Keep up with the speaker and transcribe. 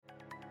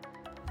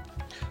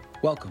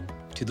Welcome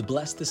to the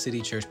Bless the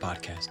City Church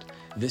podcast.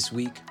 This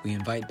week, we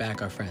invite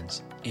back our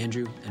friends,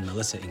 Andrew and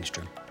Melissa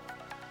Engstrom.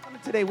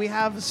 Today, we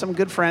have some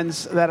good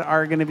friends that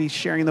are going to be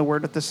sharing the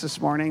word with us this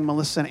morning,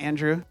 Melissa and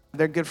Andrew.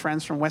 They're good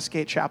friends from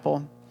Westgate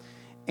Chapel.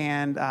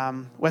 And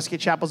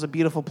Westgate Chapel is a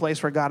beautiful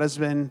place where God has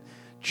been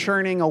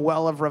churning a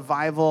well of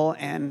revival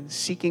and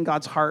seeking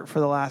God's heart for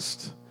the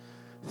last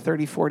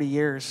 30, 40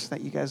 years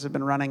that you guys have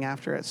been running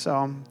after it. So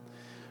I'm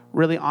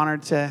really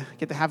honored to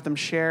get to have them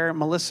share.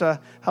 Melissa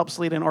helps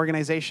lead an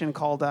organization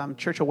called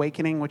Church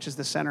Awakening, which is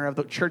the center of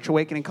the Church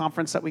Awakening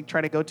conference that we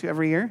try to go to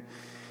every year.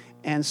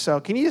 And so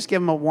can you just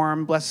give them a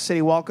warm Blessed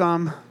City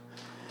welcome?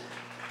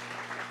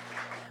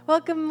 Well,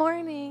 good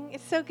morning.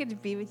 It's so good to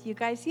be with you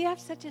guys. You have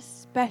such a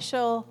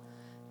special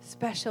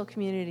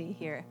community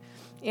here.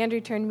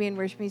 Andrew turned to me in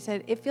worship and he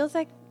said, it feels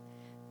like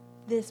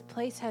this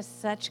place has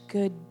such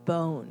good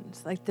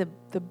bones, like the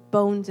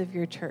bones of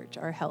your church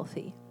are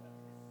healthy.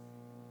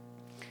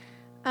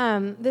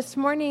 This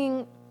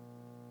morning,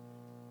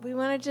 we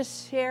want to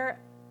just share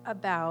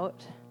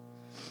about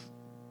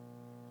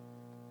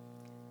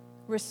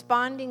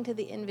responding to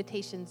the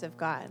invitations of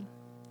God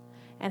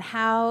and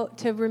how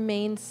to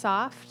remain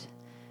soft,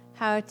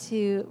 how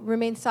to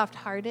remain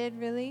soft-hearted,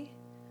 really.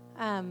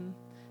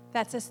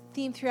 That's a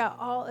theme throughout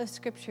all of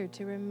Scripture,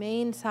 to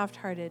remain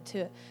soft-hearted,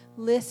 to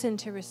listen,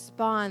 to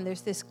respond.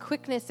 There's this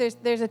quickness.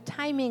 There's a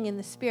timing in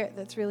the Spirit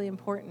that's really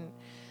important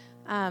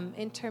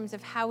in terms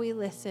of how we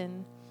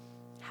listen,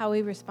 how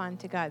we respond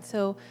to God.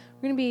 So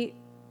we're going to be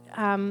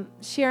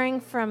sharing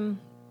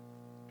from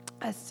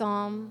a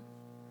psalm,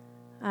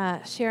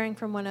 sharing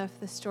from one of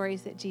the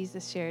stories that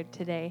Jesus shared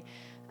today.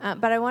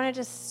 But I want to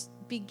just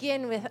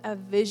begin with a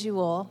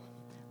visual.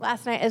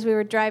 Last night as we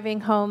were driving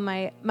home,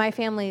 my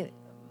family,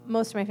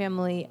 most of my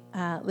family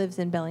lives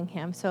in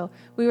Bellingham. So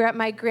we were at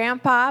my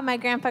grandpa. My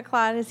grandpa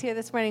Claude is here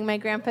this morning. My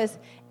grandpa's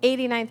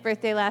 89th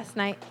birthday last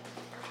night.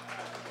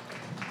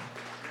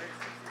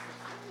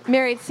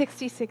 Married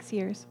 66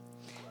 years.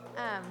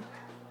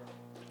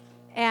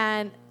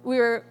 And we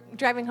were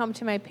driving home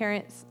to my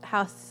parents'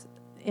 house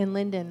in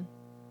Linden.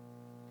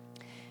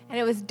 And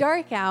it was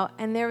dark out,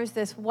 and there was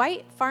this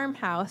white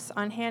farmhouse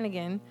on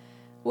Hannigan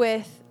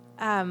with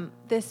there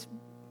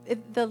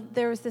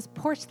was this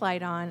porch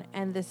light on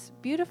and this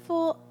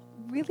beautiful,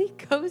 really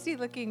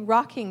cozy-looking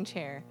rocking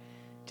chair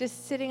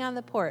just sitting on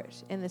the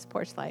porch in this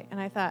porch light. And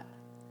I thought,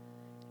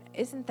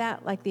 isn't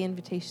that like the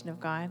invitation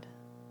of God?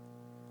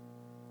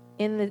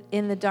 In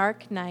the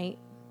dark night,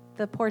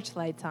 the porch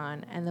light's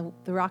on, and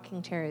the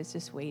rocking chair is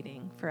just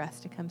waiting for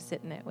us to come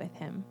sit in it with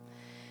him.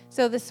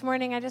 So this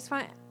morning, I just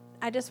want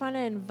to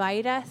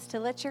invite us to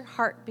let your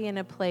heart be in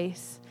a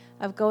place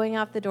of going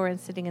out the door and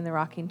sitting in the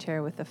rocking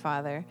chair with the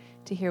Father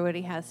to hear what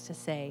he has to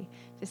say,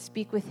 to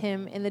speak with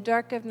him in the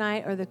dark of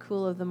night or the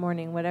cool of the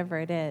morning, whatever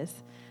it is.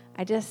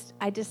 I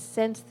just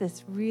sense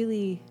this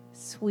really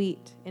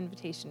sweet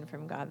invitation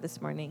from God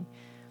this morning.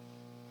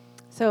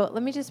 So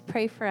let me just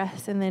pray for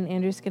us, and then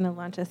Andrew's going to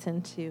launch us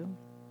into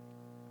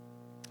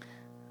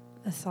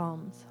the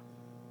Psalms.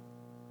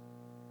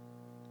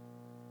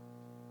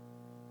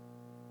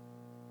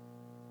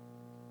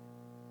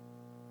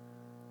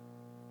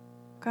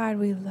 God,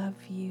 we love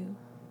you.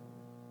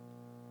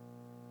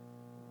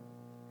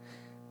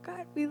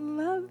 God, we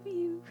love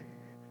you.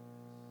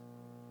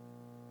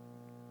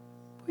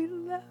 We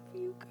love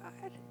you,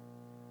 God.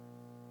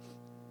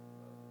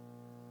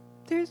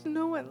 There's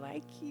no one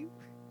like you.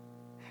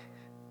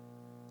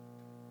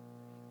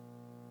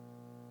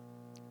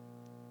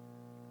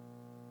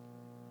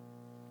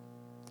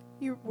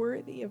 You're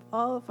worthy of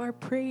all of our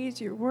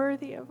praise. You're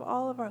worthy of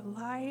all of our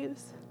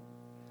lives.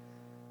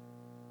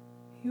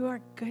 You are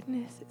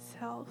goodness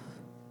itself.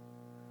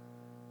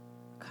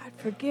 God,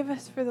 forgive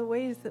us for the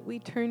ways that we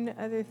turn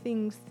to other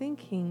things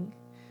thinking,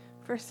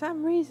 for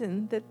some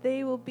reason, that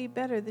they will be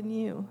better than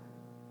you.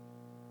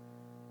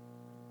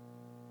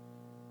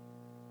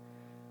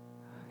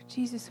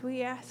 Jesus,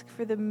 we ask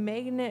for the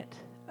magnet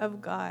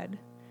of God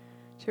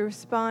to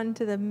respond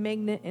to the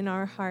magnet in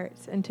our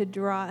hearts and to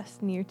draw us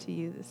near to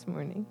you this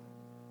morning.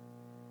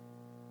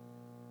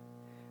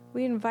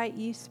 We invite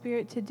you,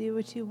 Spirit, to do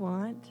what you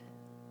want.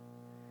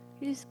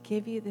 We just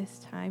give you this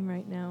time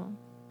right now.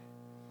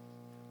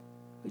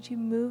 Would you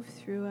move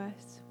through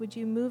us? Would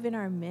you move in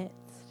our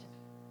midst?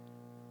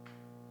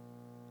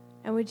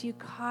 And would you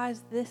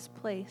cause this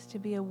place to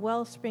be a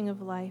wellspring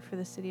of life for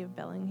the city of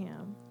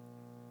Bellingham?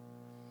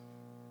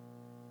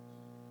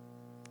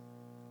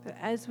 That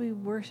as we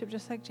worship,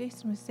 just like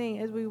Jason was saying,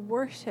 as we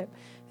worship,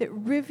 that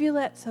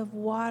rivulets of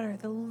water,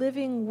 the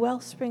living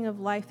wellspring of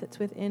life that's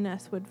within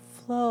us, would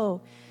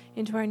flow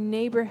into our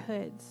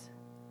neighborhoods,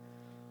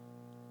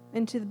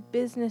 into the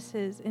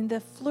businesses, and the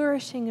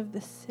flourishing of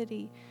the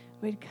city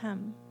would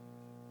come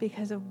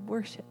because of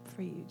worship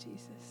for you,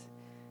 Jesus,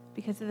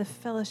 because of the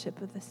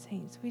fellowship of the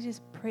saints. We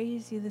just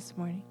praise you this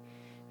morning.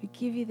 We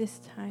give you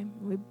this time.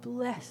 We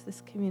bless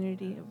this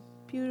community of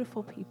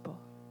beautiful people.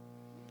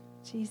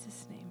 In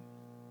Jesus' name,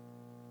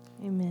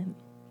 amen.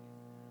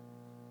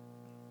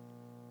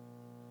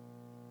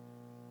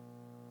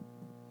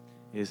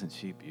 Isn't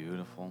she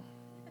beautiful?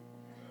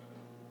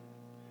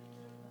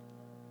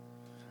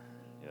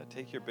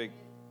 take your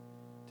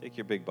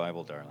big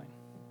Bible, darling.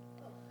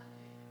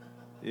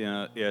 You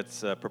know,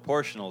 it's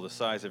proportional, the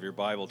size of your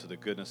Bible, to the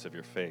goodness of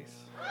your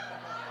faith.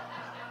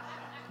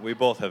 We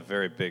both have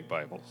very big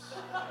Bibles.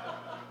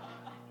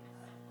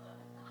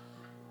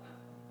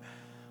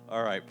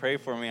 All right, pray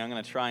for me. I'm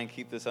going to try and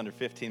keep this under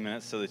 15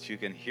 minutes so that you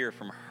can hear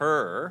from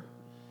her.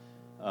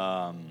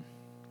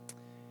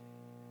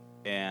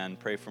 And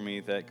pray for me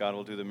that God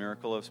will do the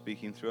miracle of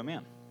speaking through a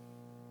man.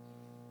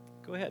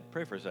 Go ahead,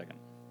 pray for a second.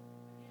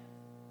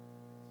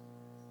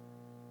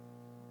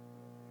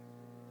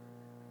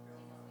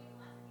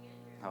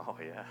 Oh,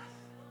 yeah.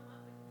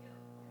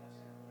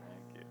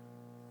 Thank you.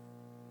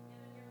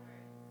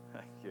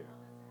 Thank you.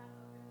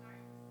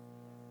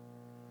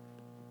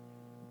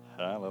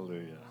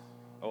 Hallelujah.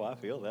 Oh, I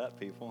feel that,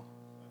 people.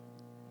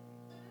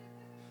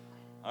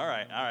 All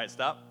right,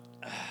 stop.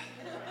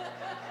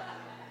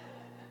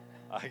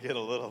 I get a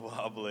little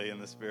wobbly in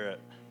the spirit.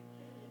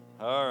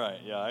 All right,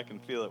 yeah, I can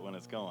feel it when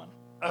it's going.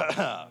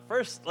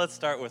 First, let's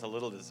start with a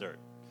little dessert.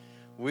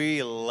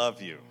 We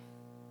love you.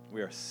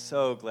 We are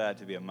so glad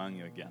to be among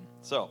you again.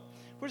 So,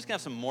 we're just going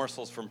to have some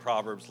morsels from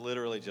Proverbs,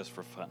 literally just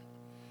for fun.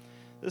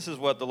 This is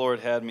what the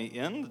Lord had me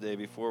in the day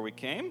before we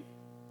came,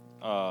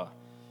 on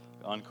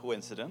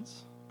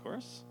coincidence, of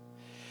course.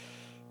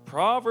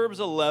 Proverbs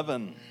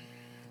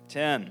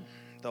 11:10.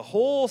 The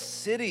whole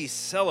city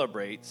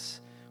celebrates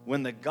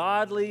when the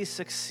godly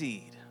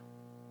succeed.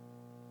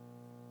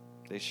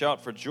 They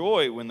shout for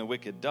joy when the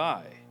wicked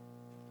die.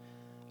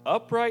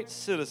 Upright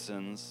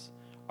citizens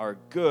are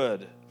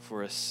good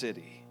for a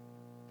city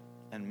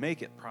and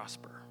make it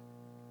prosper.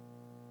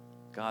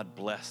 God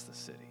bless the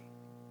city.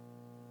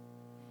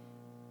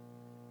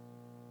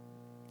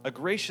 A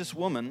gracious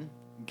woman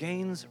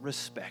gains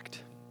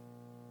respect,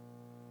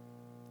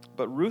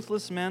 but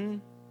ruthless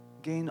men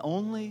gain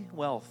only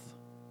wealth.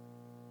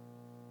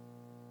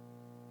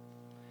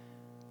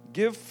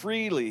 Give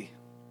freely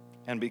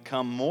and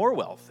become more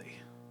wealthy.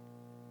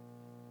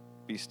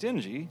 Be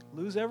stingy,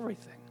 lose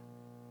everything.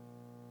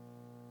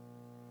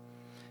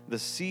 The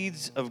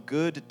seeds of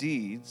good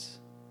deeds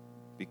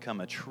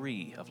become a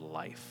tree of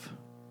life.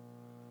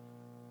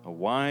 A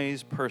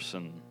wise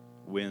person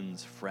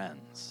wins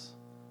friends.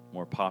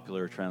 More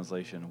popular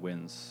translation,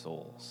 wins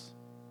souls.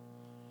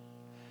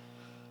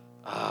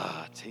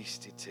 Ah,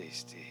 tasty,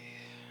 tasty.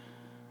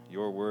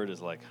 Your word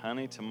is like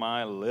honey to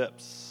my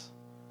lips.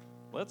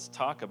 Let's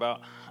talk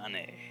about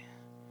honey.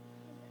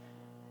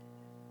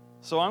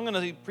 So I'm going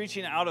to be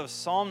preaching out of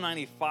Psalm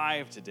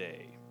 95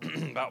 today.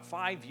 About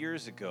 5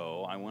 years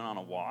ago, I went on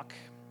a walk.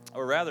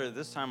 Or rather,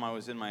 this time I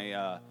was in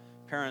my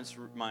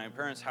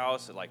parents'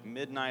 house at like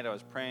midnight. I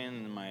was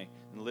praying in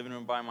the living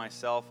room by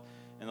myself,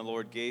 and the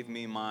Lord gave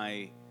me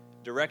my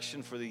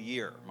direction for the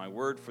year, my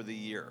word for the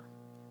year.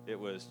 It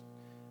was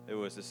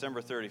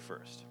December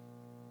 31st.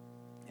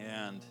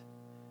 And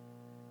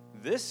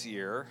this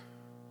year,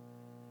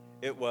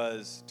 it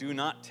was, do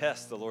not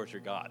test the Lord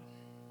your God.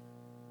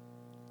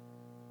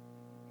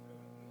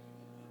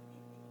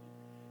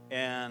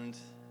 And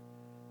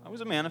I was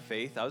a man of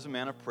faith. I was a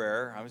man of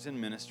prayer. I was in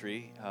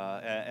ministry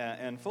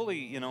and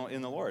fully, in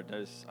the Lord.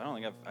 I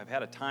don't think I've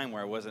had a time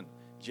where I wasn't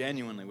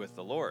genuinely with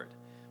the Lord.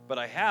 But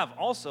I have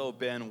also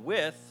been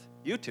with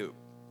YouTube.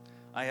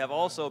 I have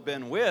also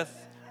been with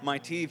my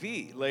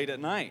TV late at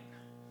night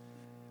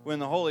when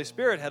the Holy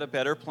Spirit had a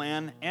better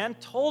plan and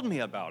told me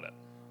about it.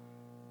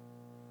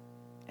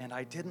 And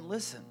I didn't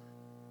listen.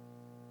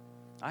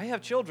 I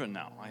have children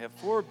now. I have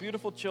 4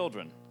 beautiful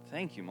children.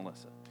 Thank you,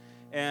 Melissa.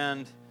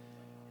 And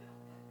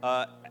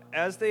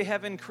as they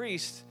have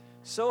increased,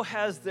 so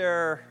has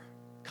their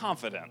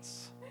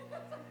confidence.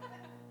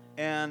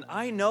 And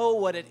I know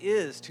what it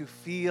is to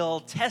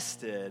feel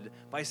tested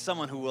by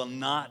someone who will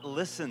not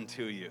listen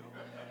to you.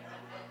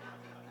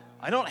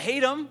 I don't hate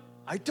them.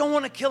 I don't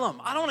want to kill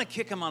them. I don't want to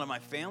kick them out of my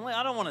family.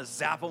 I don't want to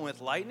zap them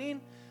with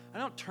lightning. I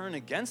don't turn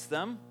against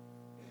them.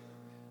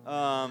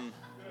 I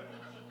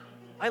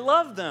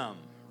love them,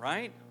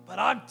 right? But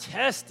I'm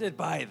tested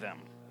by them,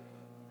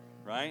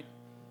 right?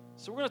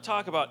 So we're going to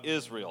talk about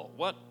Israel.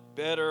 What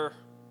better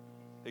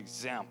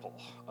example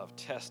of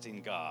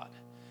testing God?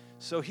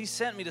 So he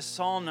sent me to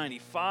Psalm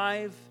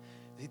 95.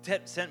 He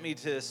sent me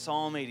to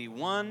Psalm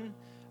 81.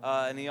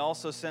 And he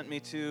also sent me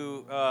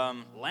to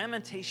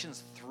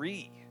Lamentations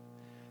 3.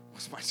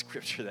 Was my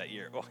scripture that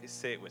year. Oh, I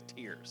say it with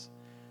tears.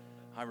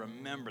 I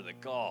remember the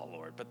gall,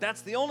 Lord. But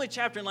that's the only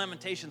chapter in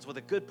Lamentations with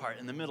a good part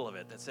in the middle of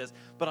it that says,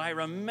 but I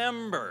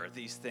remember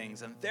these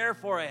things, and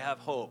therefore I have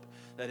hope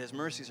that his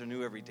mercies are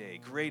new every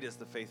day. Great is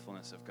the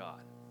faithfulness of God.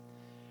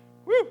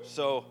 Woo!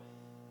 So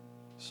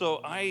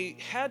I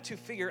had to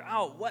figure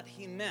out what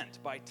he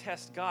meant by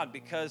test God,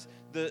 because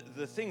the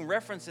thing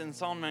referenced in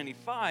Psalm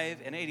 95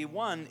 and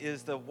 81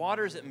 is the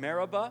waters at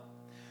Meribah,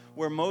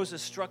 where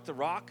Moses struck the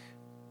rock.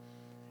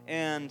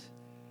 And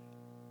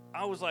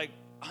I was like,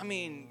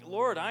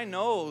 Lord, I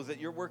know that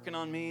you're working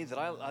on me, that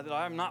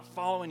I'm not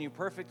following you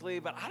perfectly,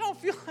 but I don't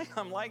feel like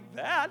I'm like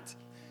that.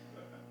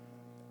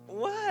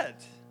 What?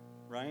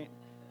 Right?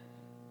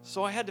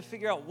 So I had to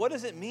figure out, what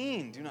does it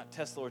mean, do not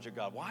test the Lord your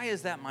God? Why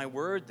is that my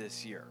word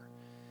this year?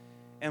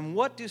 And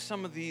what do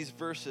some of these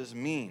verses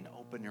mean?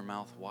 Open your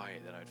mouth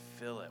wide that I'd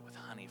fill it with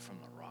honey from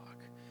the rock.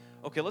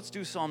 Okay, let's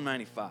do Psalm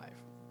 95.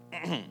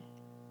 Thank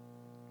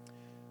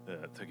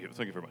you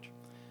very much.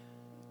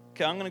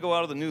 Okay, I'm going to go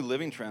out of the New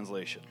Living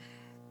Translation.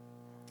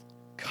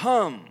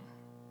 Come,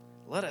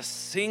 let us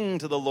sing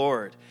to the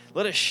Lord.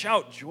 Let us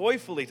shout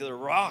joyfully to the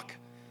rock,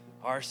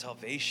 our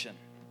salvation.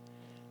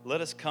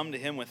 Let us come to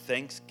him with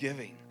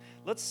thanksgiving.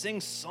 Let's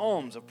sing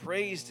psalms of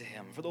praise to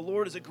him, for the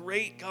Lord is a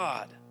great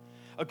God,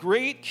 a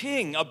great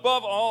King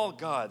above all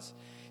gods.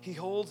 He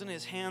holds in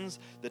his hands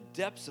the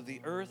depths of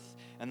the earth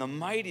and the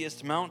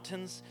mightiest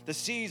mountains. The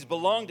seas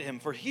belong to him,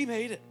 for he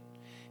made it.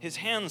 His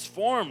hands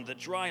formed the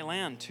dry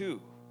land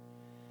too.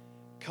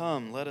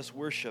 Come, let us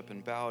worship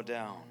and bow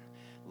down.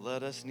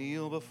 Let us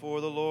kneel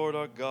before the Lord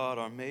our God,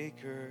 our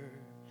Maker.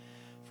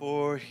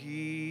 For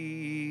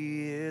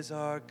he is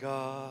our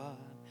God,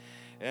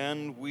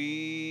 and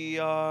we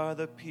are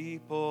the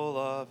people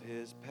of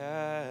his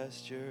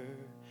pasture,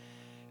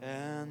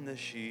 and the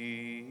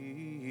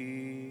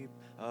sheep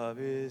of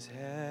his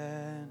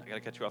hand. I got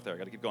to cut you off there. I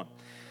got to keep going.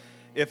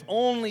 If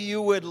only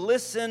you would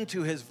listen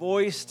to his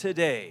voice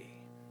today.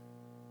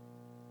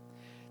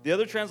 The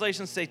other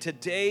translations say,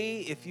 today,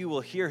 if you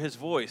will hear his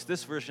voice.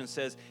 This version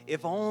says,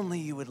 if only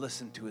you would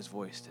listen to his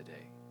voice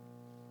today.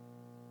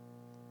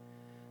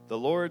 The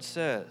Lord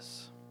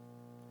says,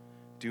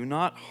 do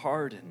not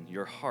harden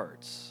your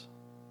hearts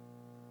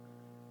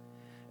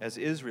as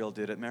Israel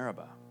did at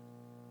Meribah.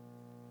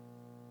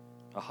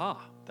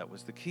 Aha, that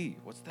was the key.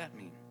 What's that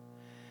mean?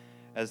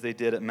 As they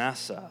did at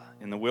Massah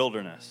in the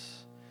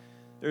wilderness.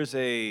 There's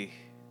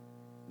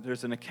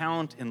an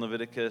account in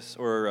Leviticus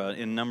or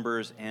in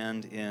Numbers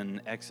and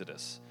in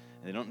Exodus.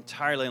 They don't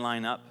entirely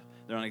line up.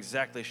 They're not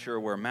exactly sure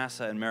where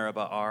Massah and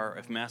Meribah are,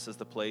 if Massah's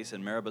the place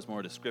and Meribah's more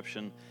a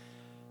description.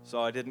 So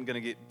I'm not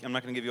going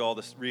to give you all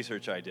this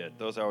research I did.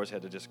 Those hours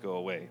had to just go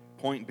away.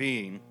 Point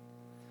being,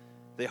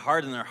 they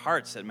hardened their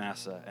hearts at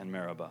Massah and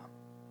Meribah.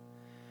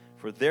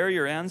 For there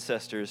your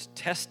ancestors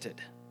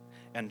tested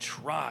and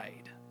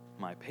tried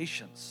my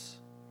patience,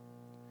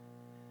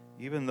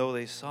 even though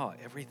they saw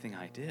everything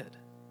I did.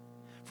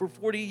 For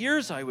 40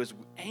 years I was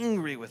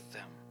angry with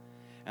them,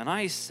 and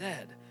I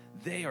said,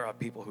 they are a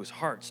people whose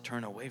hearts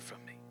turn away from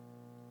me.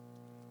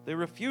 They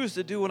refuse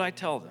to do what I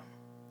tell them.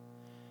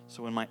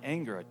 So in my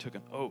anger I took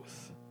an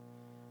oath.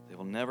 They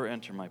will never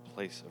enter my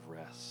place of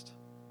rest.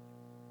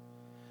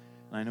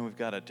 And I know we've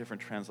got a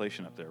different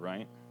translation up there,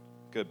 right?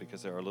 Good,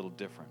 because they're a little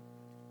different.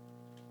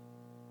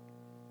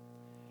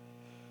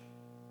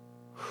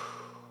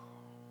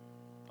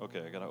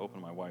 Okay, I got to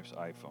open my wife's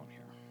iPhone here.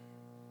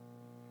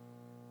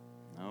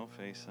 No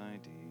Face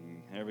ID.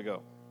 There we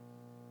go.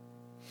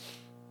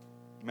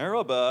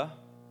 Meribah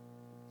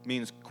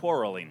means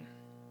quarreling.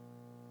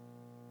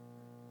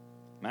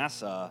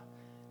 Massah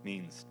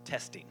means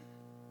testing.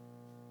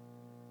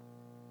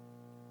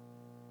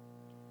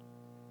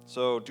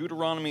 So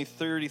Deuteronomy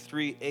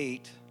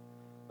 33:8,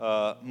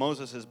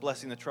 Moses is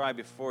blessing the tribe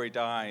before he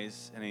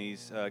dies, and he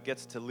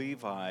gets to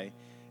Levi,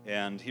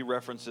 and he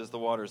references the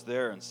waters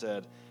there and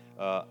said,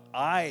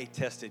 I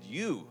tested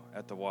you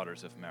at the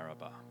waters of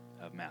Meribah,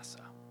 of Massah.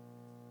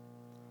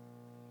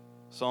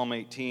 Psalm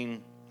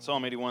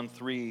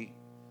 81:3,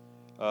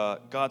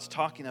 God's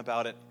talking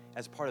about it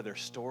as part of their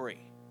story.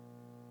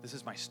 This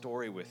is my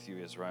story with you,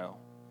 Israel.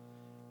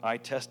 I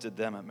tested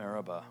them at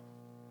Meribah.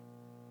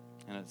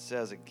 And it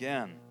says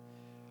again,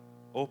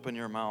 open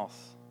your mouth,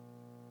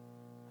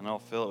 and I'll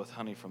fill it with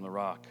honey from the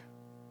rock.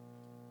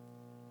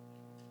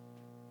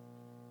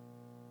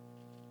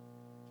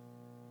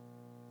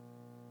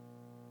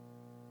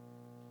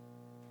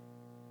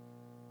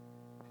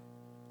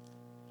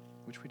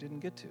 Which we didn't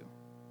get to.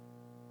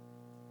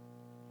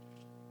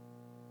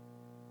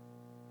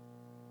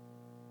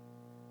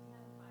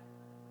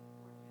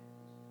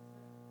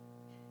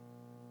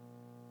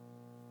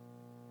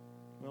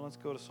 Well, let's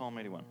go to Psalm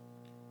 81.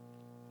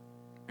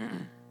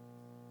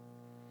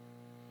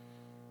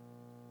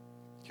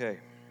 Okay.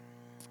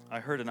 I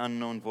heard an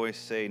unknown voice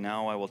say,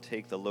 now I will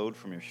take the load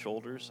from your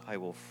shoulders. I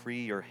will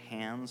free your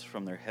hands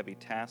from their heavy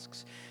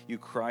tasks. You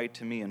cried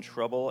to me in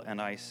trouble,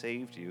 and I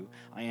saved you.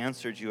 I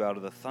answered you out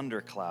of the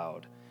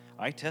thundercloud.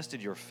 I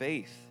tested your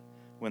faith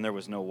when there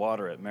was no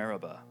water at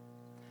Meribah.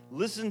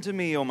 Listen to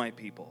me, O my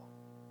people,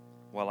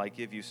 while I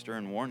give you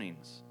stern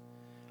warnings.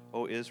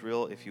 O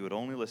Israel, if you would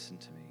only listen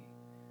to me.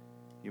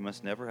 You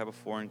must never have a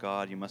foreign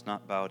god. You must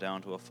not bow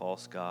down to a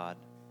false god.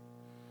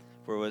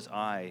 For it was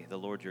I, the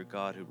Lord your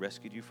God, who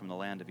rescued you from the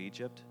land of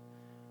Egypt.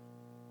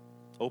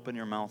 Open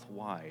your mouth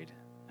wide,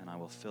 and I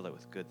will fill it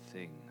with good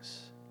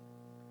things.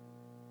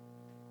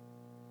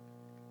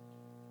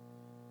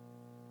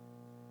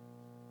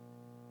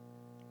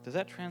 Does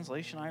that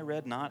translation I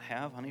read not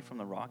have honey from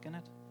the rock in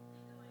it?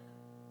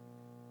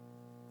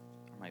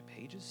 Are my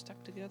pages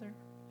stuck together?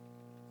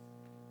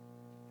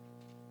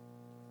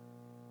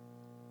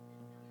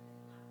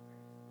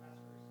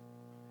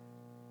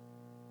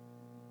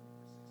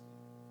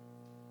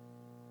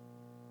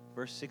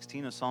 Verse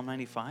 16 of Psalm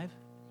 95?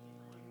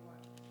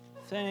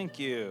 Thank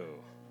you.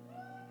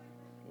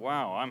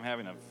 Wow, I'm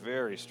having a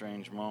very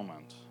strange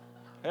moment.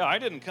 Hey, I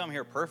didn't come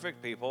here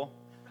perfect, people.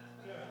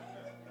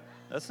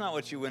 That's not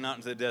what you went out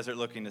into the desert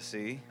looking to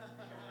see.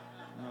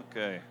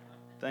 Okay,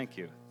 thank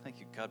you. Thank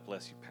you. God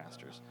bless you,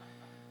 pastors.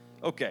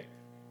 Okay.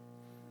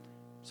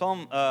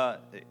 Psalm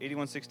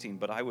 81:16,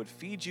 but I would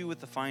feed you with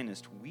the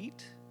finest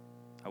wheat.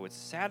 I would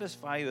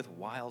satisfy you with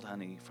wild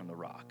honey from the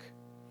rock.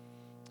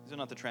 These are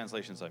not the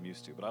translations I'm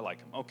used to, but I like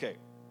them. Okay.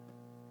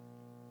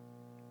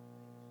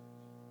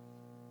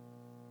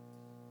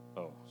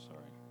 Oh, sorry.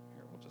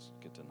 Here, we'll just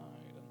get denied.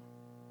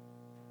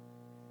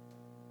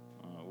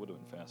 And it would have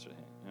been faster.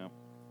 Yeah.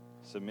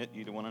 Submit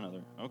ye to one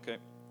another. Okay.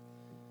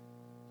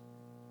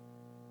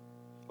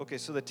 Okay,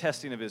 so the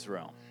testing of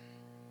Israel.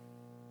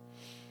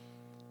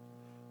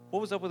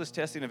 What was up with this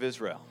testing of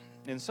Israel?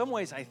 In some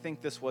ways, I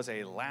think this was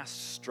a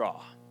last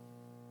straw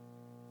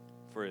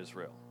for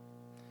Israel.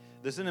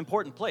 This is an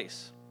important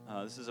place.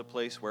 This is a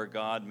place where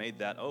God made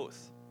that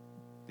oath.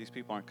 These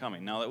people aren't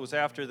coming. Now, it was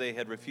after they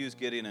had refused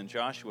Gideon and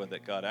Joshua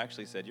that God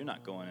actually said, you're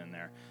not going in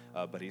there.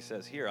 But he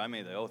says, here, I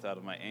made the oath out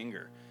of my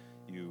anger,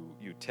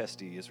 you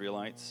testy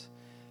Israelites.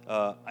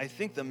 I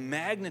think the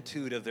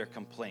magnitude of their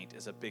complaint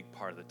is a big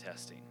part of the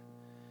testing.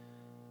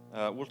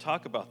 We'll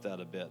talk about that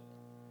a bit.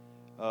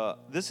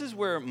 This is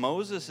where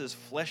Moses'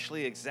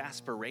 fleshly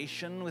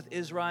exasperation with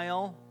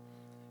Israel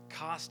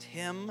cost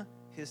him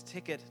his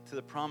ticket to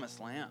the promised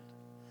land.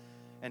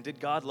 And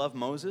did God love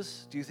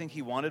Moses? Do you think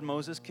he wanted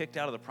Moses kicked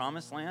out of the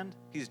promised land?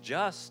 He's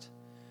just.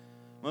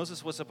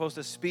 Moses was supposed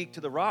to speak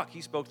to the rock. He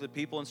spoke to the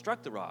people and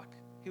struck the rock.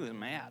 He was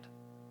mad.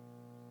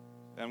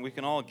 And we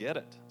can all get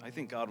it. I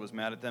think God was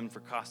mad at them for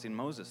costing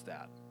Moses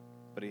that.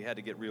 But he had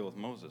to get real with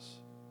Moses.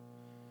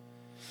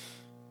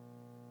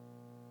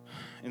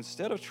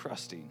 Instead of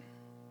trusting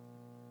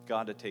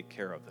God to take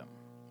care of them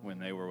when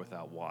they were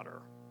without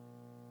water,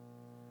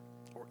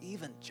 or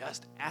even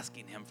just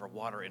asking him for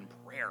water in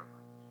prayer,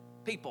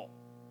 people,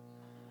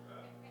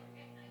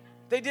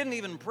 they didn't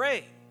even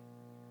pray.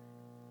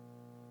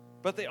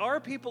 But they are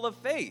people of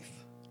faith.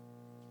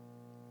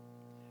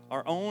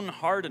 Our own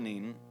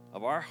hardening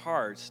of our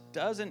hearts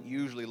doesn't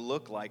usually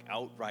look like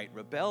outright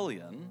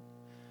rebellion,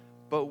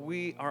 but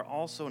we are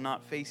also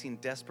not facing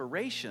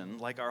desperation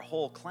like our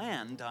whole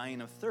clan dying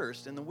of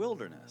thirst in the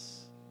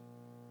wilderness,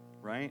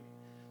 right?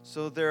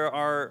 So there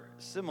are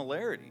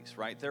similarities,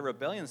 right? Their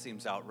rebellion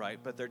seems outright,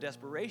 but their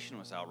desperation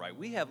was outright.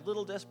 We have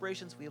little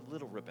desperations, we have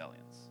little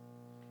rebellions.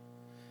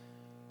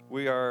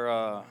 We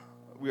are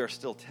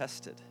still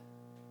tested.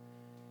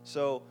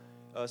 So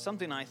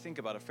something I think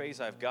about, a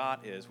phrase I've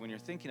got is, when you're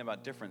thinking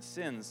about different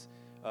sins,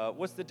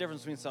 what's the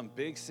difference between some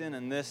big sin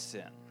and this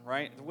sin,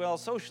 right? Well,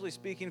 socially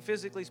speaking,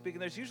 physically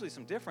speaking, there's usually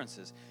some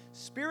differences.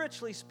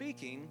 Spiritually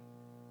speaking,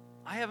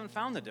 I haven't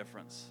found the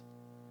difference.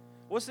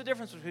 What's the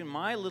difference between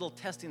my little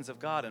testings of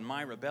God and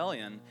my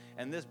rebellion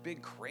and this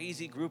big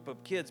crazy group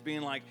of kids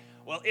being like,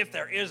 well, if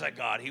there is a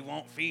God, he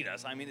won't feed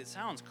us? I mean, it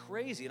sounds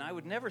crazy, and I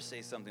would never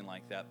say something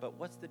like that, but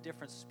what's the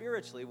difference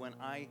spiritually when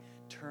I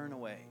turn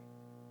away?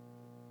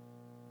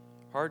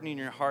 Hardening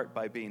your heart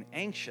by being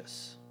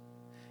anxious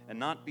and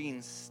not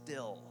being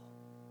still.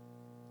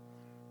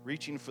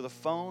 Reaching for the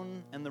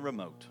phone and the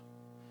remote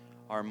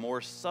are more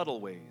subtle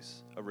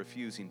ways of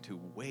refusing to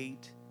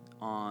wait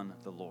on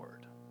the Lord.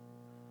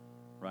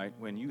 Right?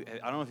 I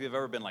don't know if you've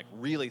ever been like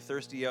really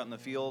thirsty out in the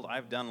field.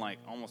 I've done like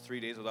almost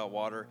 3 days without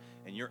water,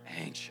 and you're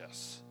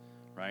anxious,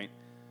 right?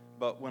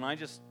 But when I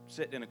just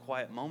sit in a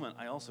quiet moment,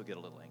 I also get a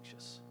little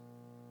anxious.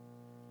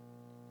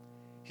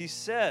 He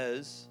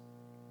says,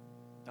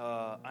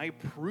 I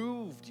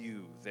proved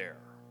you there.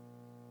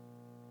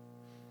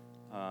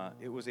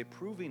 It was a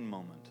proving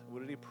moment. What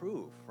did he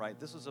prove, right?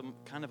 This was a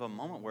kind of a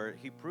moment where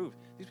he proved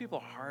these people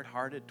are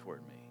hard-hearted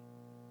toward me.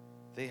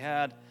 They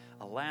had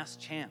a last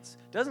chance.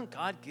 Doesn't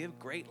God give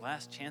great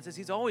last chances?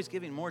 He's always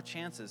giving more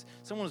chances.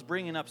 Someone was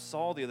bringing up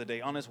Saul the other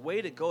day. On his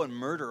way to go and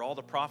murder all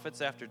the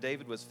prophets after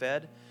David was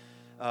fed,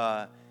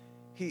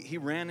 he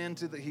ran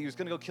into he was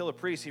going to go kill a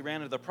priest. He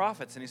ran into the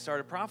prophets and he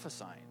started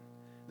prophesying.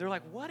 They're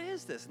like, what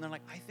is this? And they're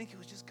like, I think it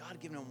was just God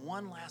giving him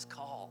one last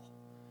call,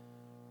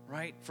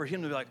 right? For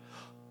him to be like,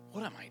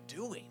 what am I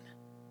doing?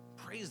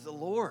 Praise the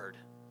Lord.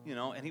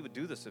 And he would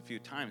do this a few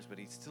times, but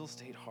he still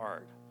stayed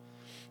hard.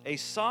 A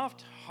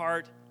soft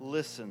heart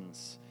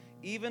listens,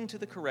 even to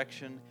the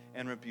correction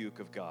and rebuke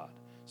of God.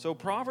 So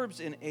Proverbs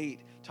in 8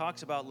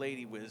 talks about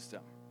Lady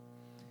Wisdom.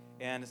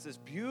 And it's this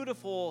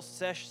beautiful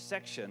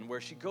section where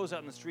she goes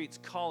out in the streets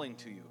calling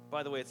to you.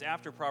 By the way, it's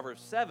after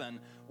Proverbs 7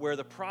 where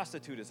the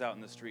prostitute is out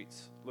in the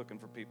streets looking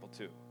for people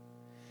too.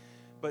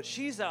 But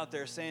she's out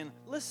there saying,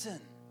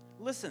 listen.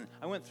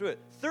 I went through it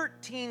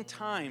 13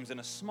 times in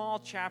a small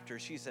chapter.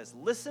 She says,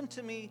 listen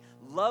to me,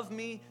 love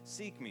me,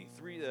 seek me.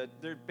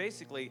 They're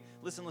basically,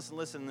 listen.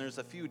 And there's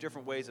a few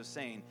different ways of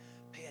saying,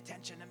 pay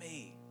attention to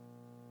me.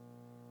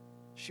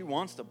 She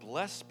wants to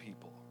bless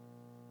people.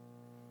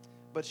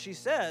 But she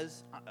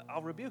says,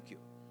 I'll rebuke you.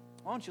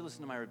 Why don't you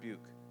listen to my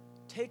rebuke?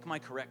 Take my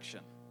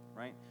correction,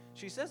 right?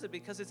 She says it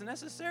because it's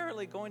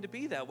necessarily going to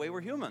be that way. We're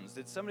humans.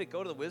 Did somebody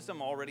go to the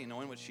wisdom already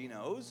knowing what she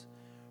knows?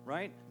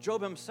 Right?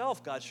 Job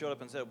himself, God showed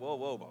up and said,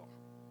 whoa.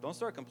 Don't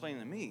start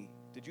complaining to me.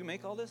 Did you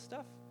make all this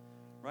stuff?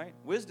 Right?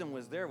 Wisdom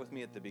was there with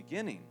me at the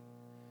beginning.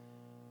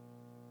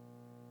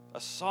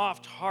 A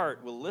soft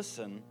heart will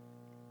listen,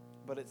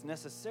 but it's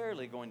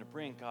necessarily going to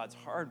bring God's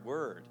hard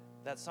word.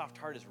 That soft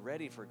heart is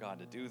ready for God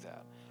to do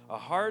that. A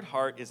hard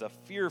heart is a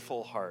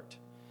fearful heart.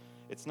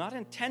 It's not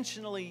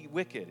intentionally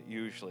wicked,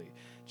 usually,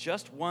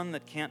 just one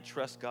that can't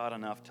trust God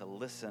enough to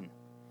listen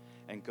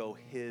and go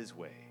his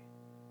way.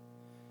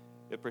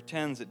 It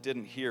pretends it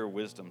didn't hear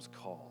wisdom's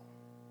call.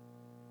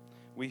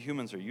 We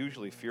humans are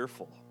usually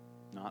fearful,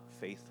 not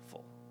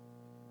faithful.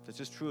 It's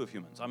just true of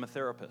humans. I'm a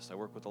therapist. I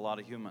work with a lot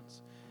of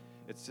humans.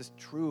 It's just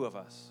true of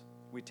us.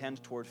 We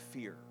tend toward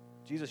fear.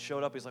 Jesus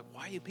showed up. He's like,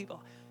 why you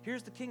people?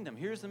 Here's the kingdom.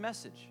 Here's the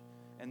message.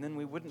 And then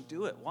we wouldn't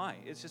do it. Why?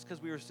 It's just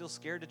because we were still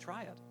scared to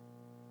try it.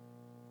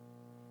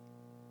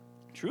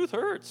 Truth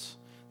hurts.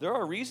 There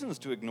are reasons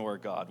to ignore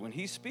God. When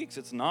he speaks,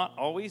 it's not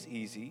always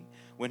easy.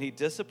 When he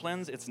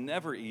disciplines, it's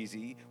never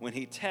easy. When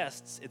he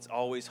tests, it's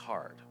always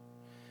hard.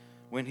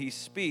 When he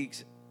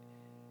speaks,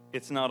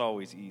 it's not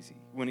always easy.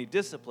 When he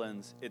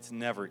disciplines, it's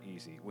never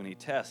easy. When he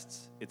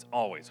tests, it's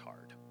always hard.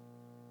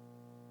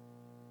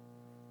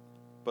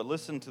 But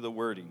listen to the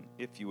wording.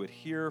 If you would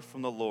hear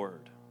from the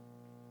Lord,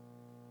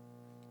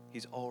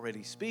 he's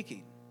already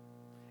speaking.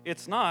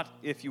 It's not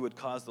if you would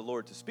cause the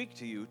Lord to speak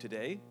to you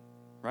today,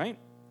 right?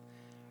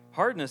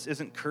 Hardness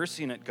isn't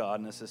cursing at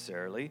God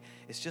necessarily.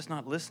 It's just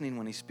not listening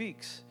when he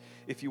speaks.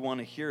 If you want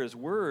to hear his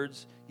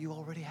words, you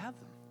already have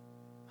them.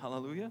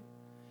 Hallelujah.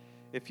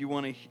 If you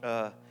want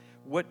to,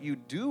 what you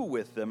do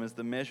with them is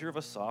the measure of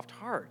a soft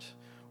heart,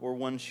 or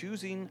one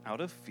choosing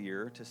out of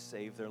fear to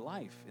save their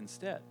life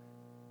instead,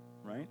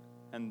 right?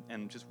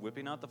 And just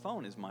whipping out the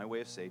phone is my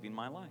way of saving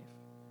my life.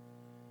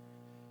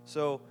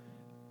 So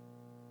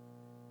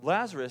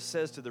Lazarus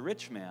says to the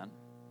rich man,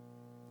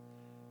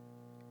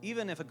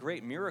 even if a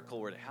great miracle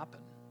were to happen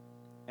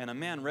and a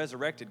man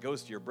resurrected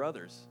goes to your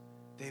brothers,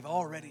 they've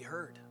already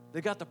heard.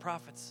 They got the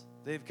prophets.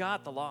 They've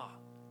got the law.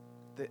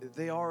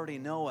 They already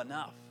know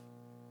enough.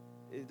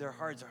 Their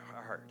hearts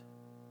are hard.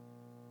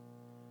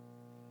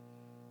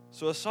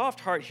 So a soft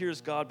heart hears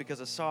God because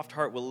a soft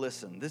heart will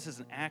listen. This is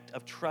an act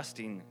of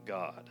trusting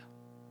God,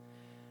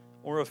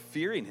 or of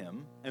fearing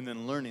him and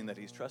then learning that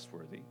he's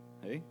trustworthy.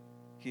 Hey?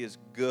 He is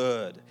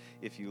good.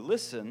 If you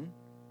listen,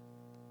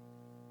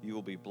 you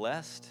will be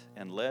blessed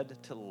and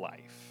led to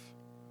life.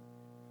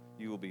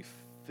 You will be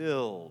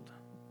filled,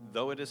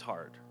 though it is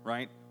hard,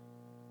 right?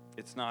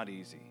 It's not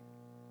easy.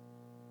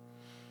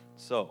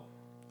 So,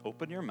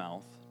 open your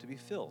mouth to be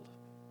filled.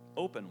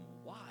 Open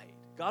wide.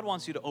 God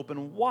wants you to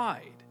open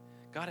wide.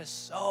 God has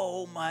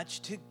so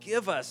much to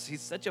give us.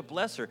 He's such a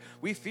blesser.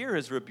 We fear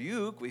his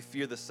rebuke. We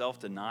fear the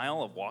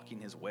self-denial of walking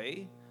his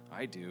way.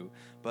 I do.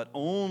 But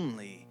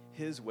only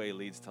his way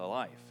leads to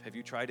life. Have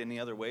you tried any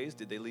other ways?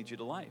 Did they lead you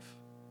to life?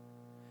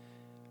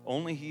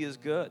 Only he is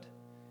good.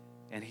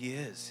 And he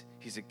is.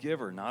 He's a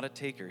giver, not a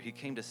taker. He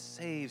came to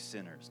save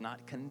sinners,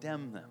 not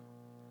condemn them.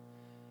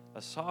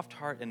 A soft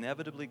heart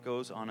inevitably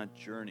goes on a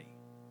journey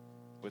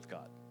with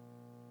God.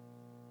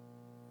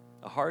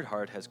 A hard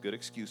heart has good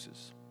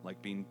excuses,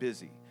 like being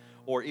busy,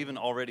 or even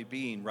already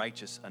being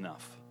righteous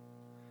enough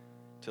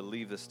to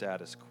leave the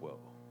status quo.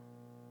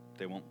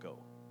 They won't go.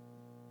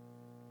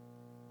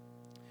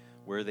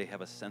 Where they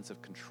have a sense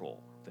of control,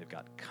 they've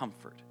got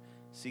comfort,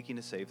 seeking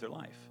to save their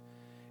life.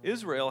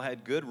 Israel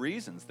had good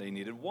reasons. They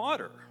needed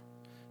water.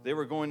 They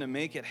were going to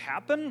make it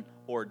happen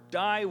or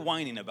die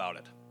whining about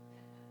it.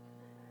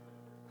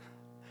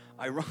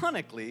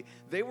 Ironically,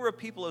 they were a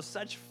people of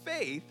such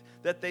faith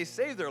that they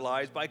saved their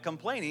lives by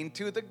complaining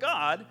to the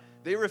God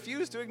they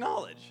refused to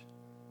acknowledge.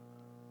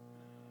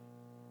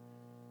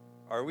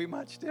 Are we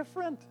much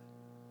different?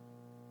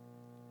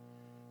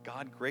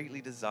 God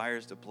greatly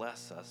desires to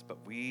bless us, but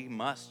we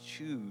must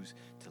choose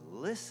to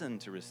listen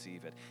to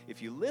receive it.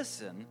 If you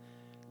listen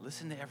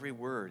to every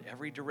word,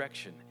 every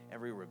direction,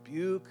 every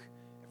rebuke,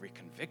 every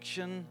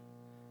conviction.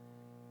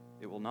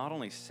 It will not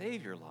only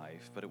save your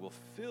life, but it will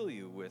fill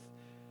you with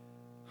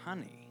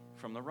honey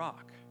from the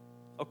rock.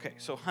 Okay,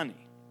 so honey.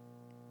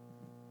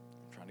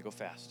 I'm trying to go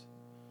fast.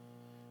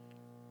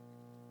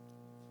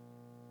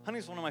 Honey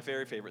is one of my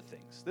very favorite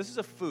things. This is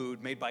a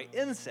food made by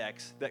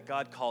insects that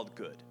God called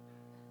good.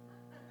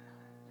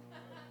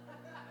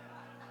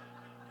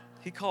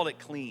 He called it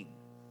clean,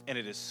 and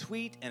it is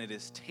sweet, and it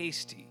is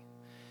tasty.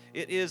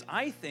 It is,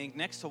 I think,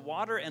 next to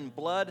water and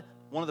blood,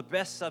 one of the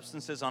best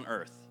substances on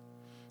earth.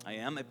 I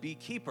am a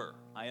beekeeper.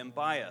 I am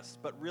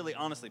biased. But really,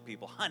 honestly,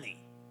 people, honey,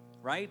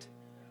 right?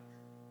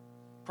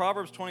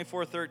 Proverbs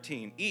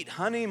 24:13. Eat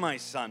honey, my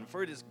son,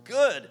 for it is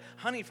good.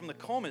 Honey from the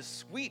comb is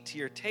sweet to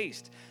your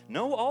taste.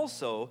 Know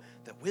also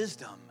that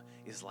wisdom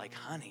is like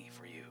honey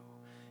for you.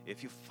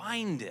 If you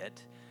find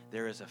it,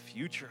 there is a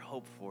future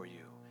hope for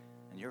you,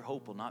 and your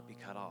hope will not be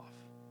cut off.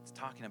 It's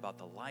talking about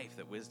the life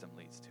that wisdom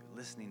leads to,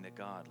 listening to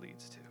God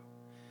leads to.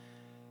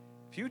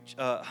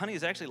 Honey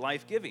is actually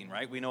life-giving,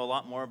 right? We know a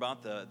lot more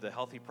about the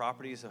healthy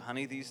properties of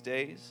honey these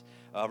days.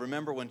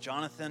 Remember when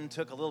Jonathan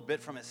took a little bit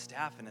from his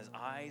staff and his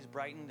eyes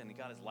brightened and he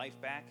got his life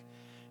back?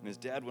 And his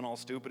dad went all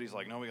stupid. He's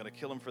like, no, we got to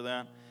kill him for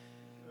that.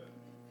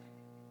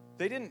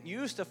 They didn't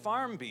used to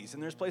farm bees,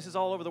 and there's places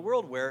all over the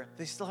world where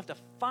they still have to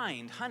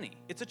find honey.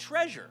 It's a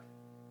treasure.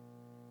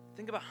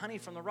 Think about honey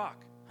from the rock.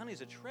 Honey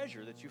is a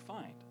treasure that you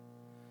find.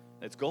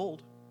 It's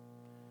gold.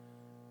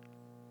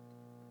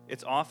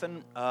 It's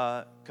often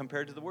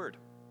compared to the word,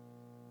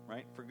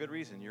 right? For good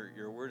reason.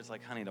 Your word is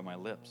like honey to my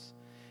lips.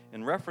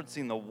 In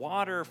referencing the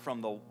water from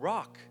the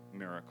rock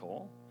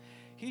miracle,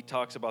 he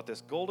talks about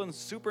this golden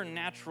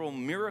supernatural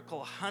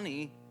miracle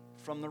honey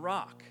from the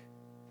rock.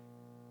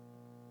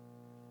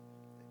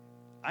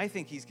 I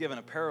think he's given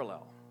a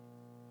parallel.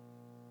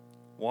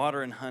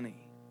 Water and honey.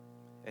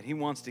 And he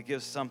wants to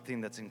give something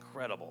that's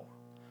incredible.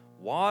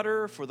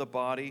 Water for the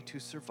body to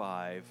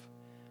survive,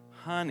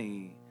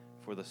 honey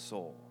for the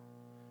soul.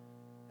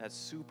 That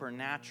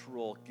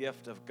supernatural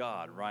gift of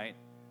God, right?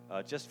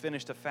 Just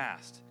finished a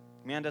fast.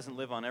 Man doesn't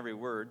live on every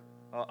word,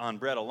 on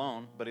bread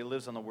alone, but he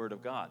lives on the word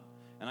of God.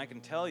 And I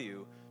can tell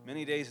you,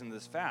 many days in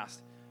this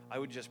fast, I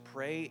would just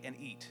pray and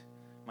eat.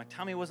 My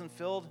tummy wasn't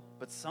filled,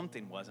 but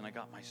something was, and I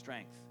got my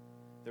strength.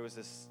 There was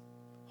this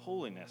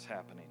holiness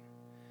happening.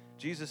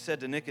 Jesus said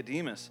to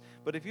Nicodemus,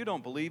 "But if you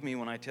don't believe me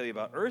when I tell you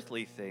about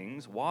earthly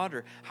things,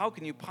 water, how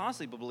can you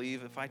possibly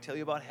believe if I tell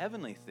you about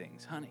heavenly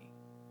things, honey?"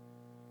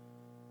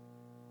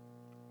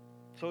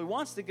 So he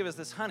wants to give us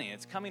this honey.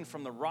 It's coming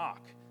from the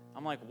rock.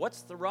 I'm like,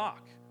 what's the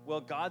rock? Well,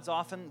 God's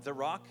often the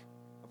rock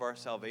of our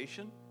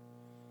salvation.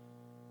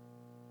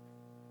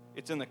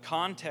 It's in the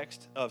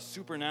context of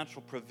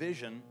supernatural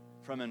provision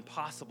from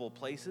impossible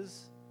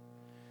places.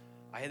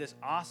 I had this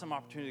awesome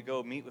opportunity to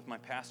go meet with my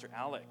pastor,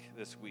 Alec,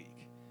 this week.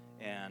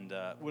 And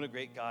what a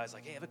great guy. He's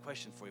like, "Hey, I have a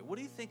question for you. What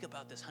do you think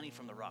about this honey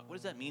from the rock? What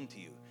does that mean to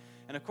you?"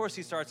 And of course,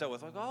 he starts out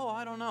with like, "Oh,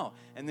 I don't know."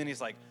 And then he's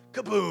like,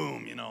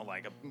 kaboom,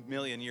 like a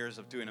million years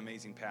of doing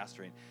amazing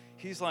pastoring.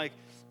 He's like,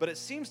 "But it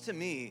seems to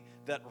me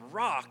that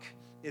rock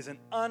is an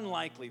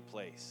unlikely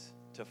place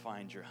to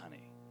find your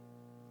honey.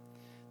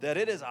 That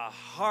it is a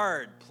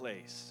hard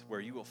place where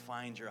you will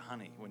find your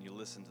honey when you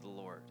listen to the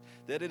Lord.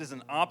 That it is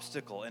an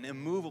obstacle, an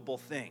immovable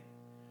thing.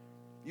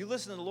 You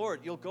listen to the Lord,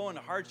 you'll go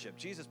into hardship.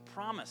 Jesus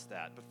promised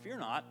that. But fear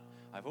not,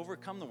 I've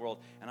overcome the world,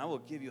 and I will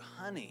give you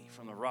honey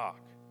from the rock."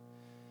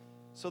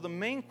 So the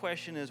main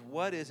question is,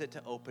 what is it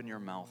to open your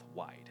mouth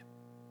wide?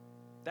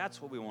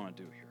 That's what we want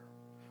to do here.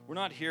 We're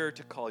not here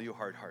to call you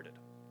hard-hearted.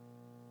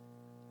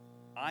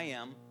 I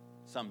am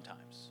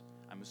sometimes.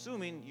 I'm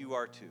assuming you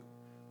are too.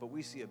 But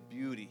we see a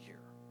beauty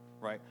here,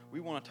 right? We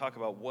want to talk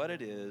about what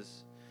it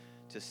is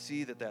to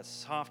see that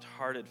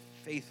soft-hearted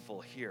faithful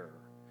here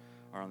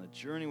are on the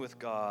journey with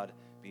God,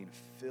 being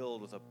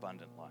filled with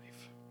abundant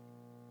life.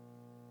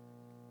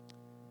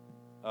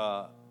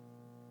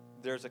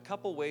 There's a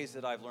couple ways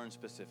that I've learned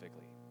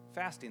specifically.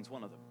 Fasting's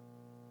one of them.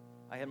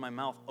 I had my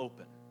mouth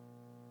open.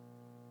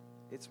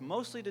 It's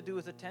mostly to do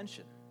with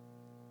attention.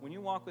 When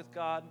you walk with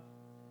God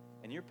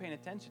and you're paying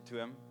attention to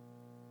him,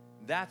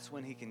 that's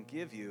when he can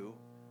give you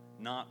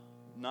not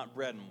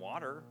bread and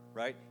water,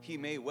 right? He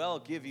may well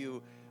give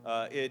you,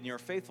 in your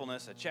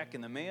faithfulness, a check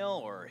in the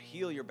mail or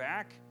heal your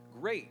back.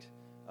 Great.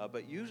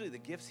 But usually the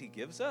gifts he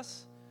gives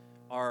us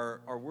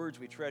are words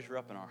we treasure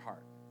up in our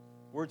heart.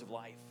 Words of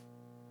life.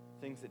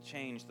 Things that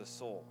change the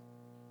soul.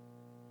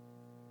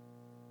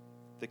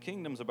 The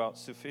kingdom's about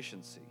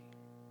sufficiency.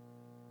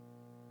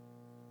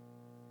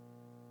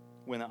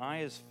 When the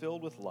eye is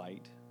filled with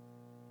light,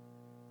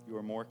 you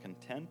are more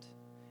content,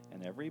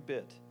 and every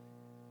bit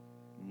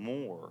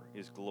more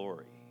is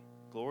glory.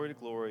 Glory to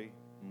glory,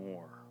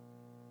 more.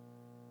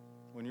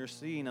 When you're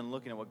seeing and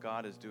looking at what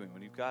God is doing,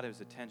 when you've got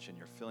his attention,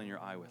 you're filling your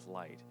eye with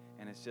light.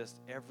 And it's just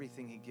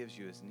everything he gives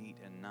you is neat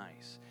and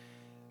nice.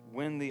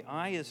 When the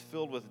eye is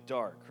filled with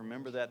dark,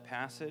 remember that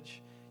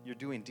passage? You're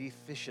doing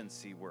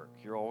deficiency work.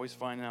 You're always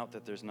finding out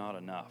that there's not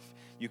enough.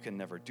 You can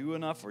never do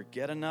enough or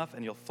get enough,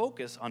 and you'll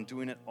focus on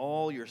doing it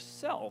all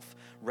yourself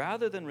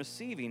rather than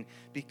receiving,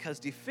 because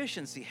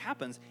deficiency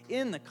happens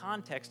in the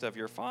context of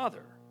your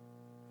Father.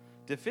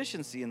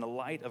 Deficiency in the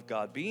light of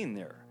God being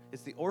there.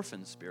 It's the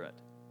orphan spirit.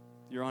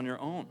 You're on your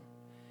own.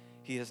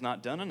 He has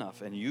not done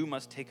enough, and you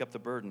must take up the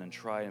burden and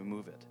try and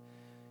move it.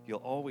 You'll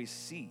always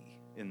see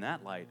in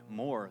that light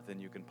more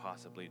than you can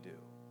possibly do.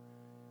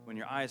 When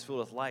your eye is filled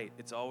with light,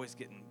 it's always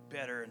getting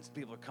better, and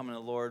people are coming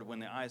to the Lord. When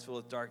the eye is filled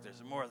with dark,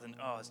 there's more than,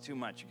 it's too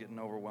much. You're getting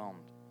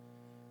overwhelmed.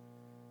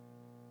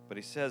 But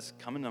he says,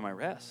 come into my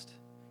rest.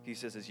 He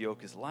says his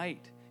yoke is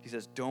light. He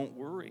says, don't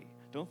worry.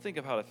 Don't think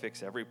of how to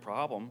fix every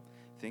problem.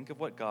 Think of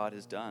what God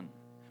has done,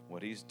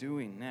 what he's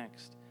doing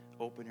next.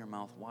 Open your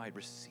mouth wide.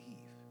 Receive.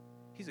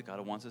 He's a God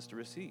who wants us to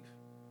receive.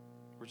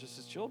 We're just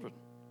his children.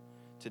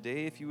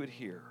 Today, if you would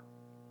hear.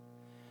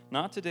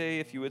 Not today,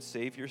 if you would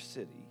save your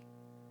city.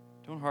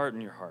 Don't harden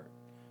your heart.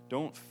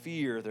 Don't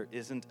fear there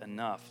isn't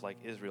enough, like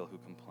Israel who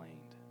complained,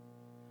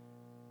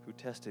 who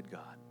tested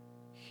God.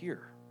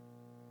 Hear.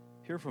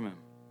 Hear from him.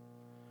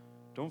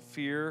 Don't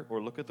fear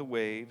or look at the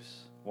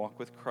waves. Walk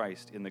with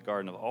Christ in the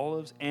Garden of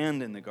Olives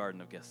and in the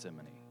Garden of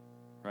Gethsemane.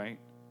 Right?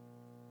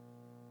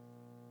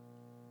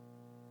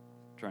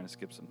 I'm trying to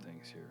skip some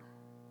things here.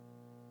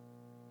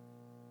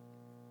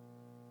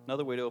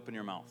 Another way to open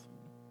your mouth.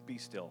 Be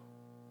still.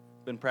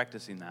 Been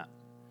practicing that.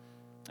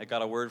 I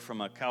got a word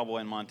from a cowboy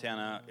in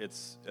Montana.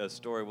 It's a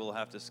story we'll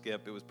have to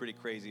skip. It was pretty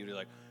crazy. He was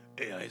like,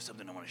 hey, I have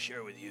something I want to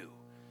share with you.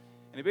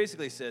 And he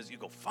basically says, you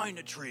go find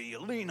a tree, you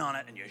lean on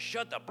it, and you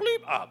shut the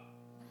bleep up.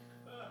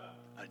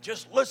 And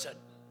just listen.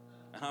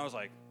 And I was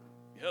like,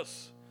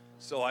 yes.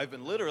 So I've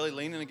been literally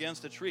leaning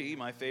against a tree,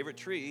 my favorite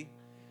tree,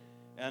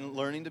 and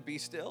learning to be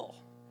still.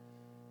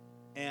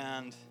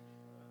 And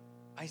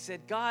I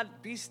said, God,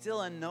 be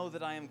still and know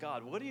that I am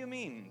God. What do you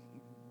mean,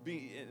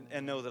 be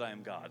and know that I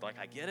am God? Like,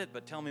 I get it,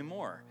 but tell me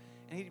more.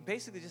 And he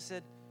basically just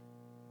said,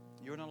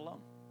 you're not alone.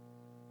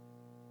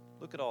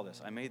 Look at all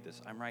this. I made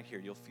this. I'm right here.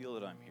 You'll feel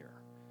that I'm here.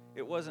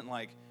 It wasn't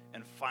like,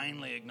 and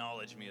finally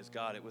acknowledge me as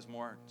God. It was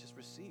more, just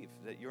receive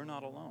that you're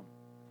not alone.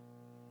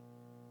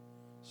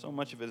 So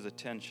much of it is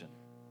attention.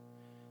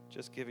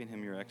 Just giving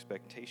him your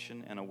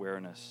expectation and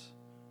awareness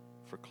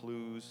for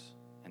clues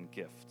and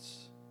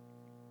gifts.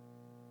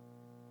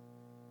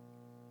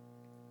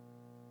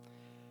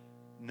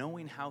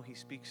 Knowing how he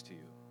speaks to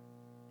you.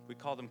 We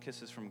call them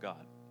kisses from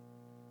God.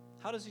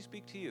 How does he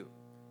speak to you?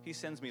 He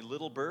sends me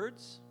little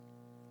birds.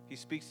 He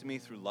speaks to me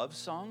through love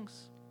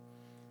songs.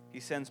 He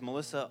sends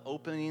Melissa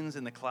openings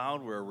in the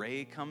cloud where a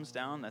ray comes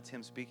down. That's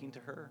him speaking to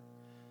her.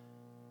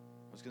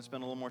 I was going to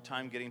spend a little more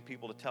time getting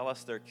people to tell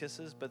us their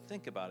kisses, but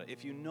think about it.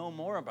 If you know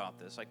more about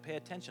this, like pay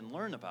attention,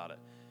 learn about it.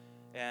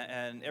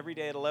 And every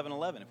day at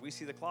 11:11, if we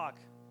see the clock,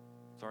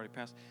 it's already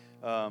passed,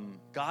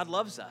 God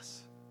loves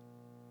us.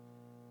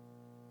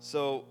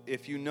 So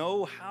if you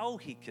know how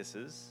he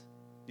kisses,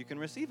 you can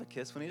receive a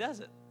kiss when he does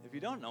it. If you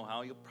don't know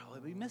how, you'll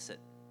probably miss it.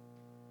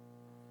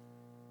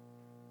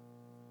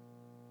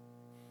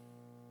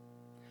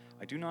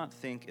 I do not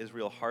think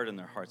Israel hardened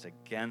their hearts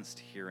against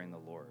hearing the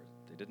Lord.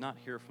 They did not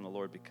hear from the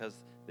Lord because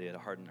they had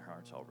hardened their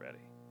hearts already.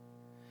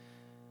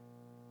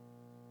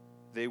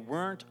 They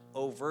weren't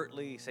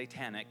overtly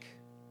satanic.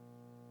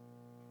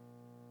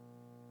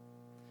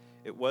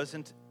 It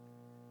wasn't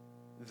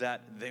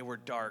that they were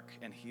dark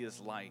and he is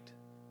light.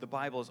 The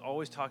Bible is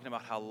always talking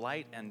about how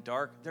light and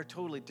dark, they're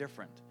totally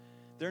different.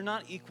 They're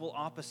not equal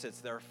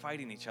opposites that are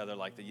fighting each other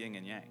like the yin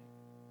and yang.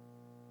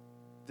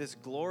 This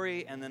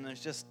glory, and then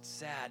there's just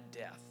sad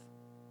death.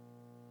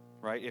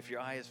 Right? If your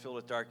eye is filled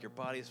with dark, your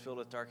body is filled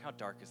with dark, how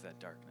dark is that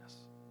darkness?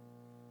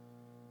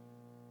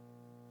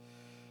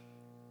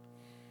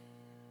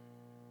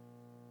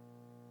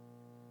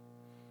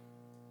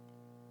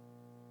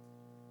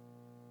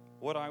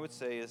 What I would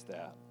say is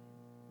that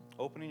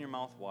opening your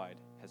mouth wide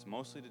has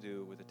mostly to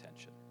do with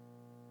attention.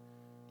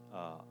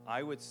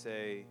 I would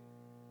say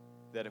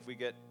that if we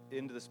get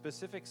into the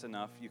specifics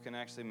enough, you can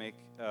actually make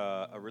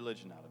a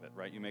religion out of it,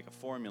 right? You make a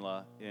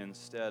formula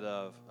instead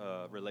of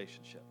a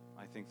relationship.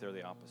 I think they're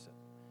the opposite.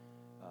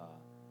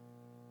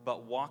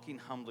 But walking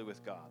humbly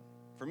with God.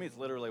 For me, it's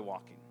literally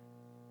walking.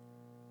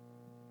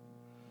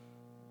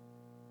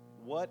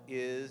 What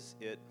is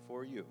it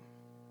for you?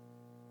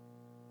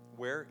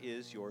 Where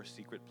is your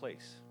secret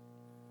place?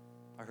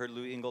 I heard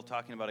Louis Engle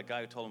talking about a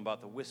guy who told him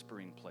about the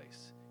whispering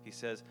place. He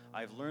says,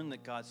 I've learned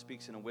that God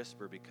speaks in a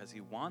whisper because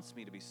he wants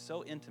me to be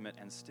so intimate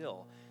and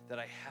still that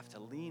I have to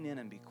lean in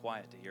and be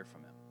quiet to hear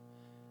from him.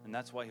 And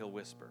that's why he'll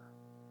whisper.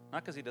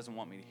 Not because he doesn't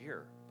want me to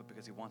hear, but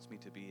because he wants me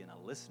to be in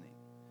a listening.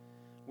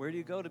 Where do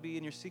you go to be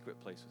in your secret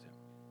place with him?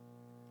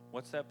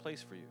 What's that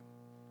place for you?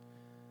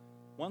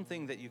 One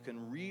thing that you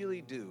can really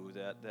do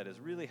that has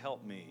really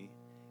helped me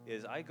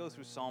is I go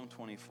through Psalm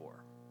 24.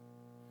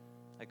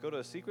 I go to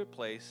a secret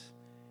place.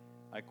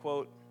 I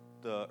quote,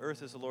 the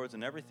earth is the Lord's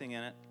and everything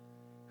in it.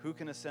 Who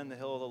can ascend the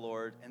hill of the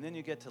Lord? And then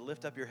you get to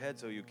lift up your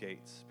heads, O you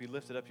gates. Be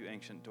lifted up, you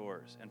ancient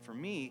doors. And for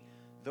me,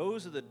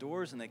 those are the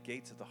doors and the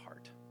gates of the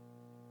heart.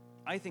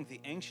 I think the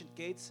ancient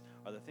gates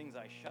are the things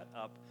I shut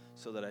up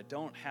so that I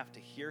don't have to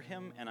hear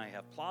him, and I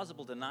have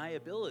plausible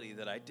deniability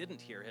that I didn't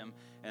hear him,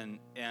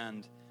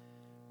 and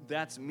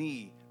that's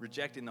me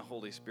rejecting the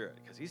Holy Spirit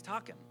because he's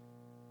talking.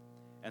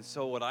 And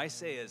so what I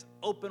say is,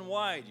 open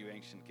wide, you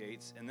ancient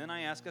gates, and then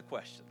I ask a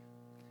question.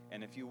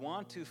 And if you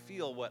want to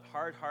feel what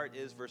hard heart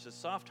is versus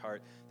soft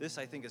heart, this,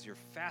 I think, is your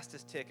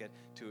fastest ticket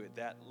to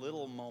that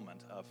little moment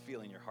of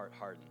feeling your heart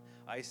harden.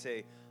 I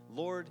say,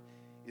 Lord,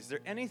 is there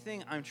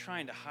anything I'm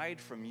trying to hide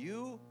from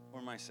you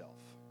or myself?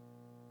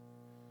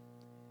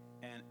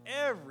 And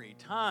every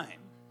time,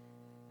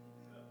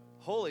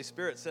 Holy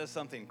Spirit says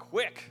something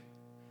quick,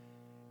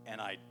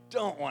 and I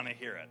don't want to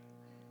hear it.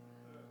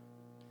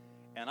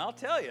 And I'll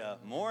tell you,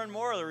 more and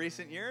more of the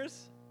recent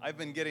years, I've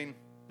been getting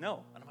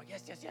no. And I'm like,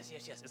 yes.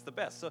 It's the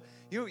best. So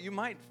you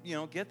might,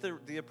 get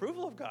the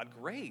approval of God.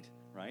 Great,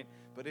 right?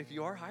 But if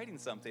you are hiding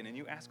something and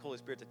you ask Holy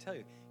Spirit to tell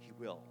you, he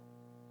will.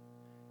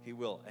 He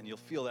will. And you'll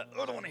feel that,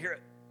 I don't want to hear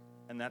it.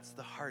 And that's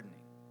the hardening.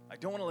 I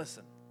don't want to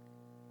listen.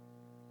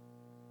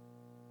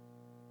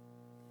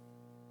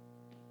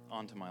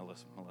 On to my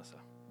list, Melissa.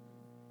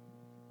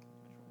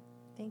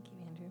 Thank you,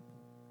 Andrew.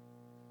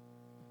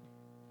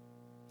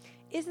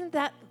 Isn't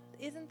that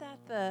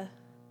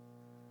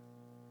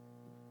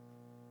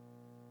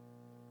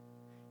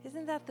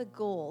the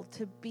goal,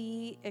 to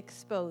be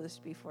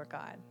exposed before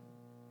God?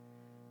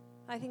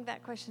 I think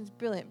that question's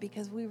brilliant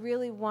because we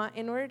really want,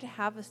 in order to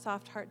have a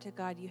soft heart to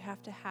God, you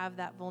have to have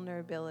that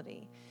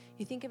vulnerability.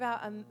 You think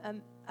about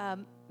a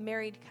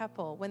married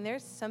couple. When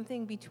there's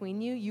something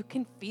between you, you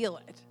can feel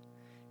it.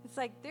 It's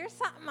like, there's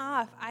something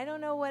off. I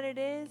don't know what it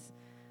is.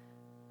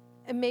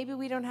 And maybe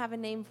we don't have a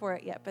name for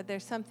it yet, but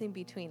there's something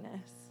between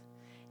us.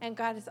 And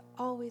God is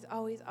always,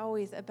 always,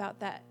 always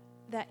about that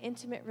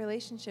intimate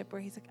relationship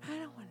where he's like, I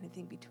don't want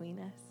anything between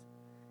us.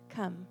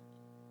 Come.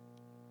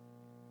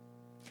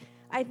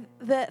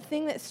 The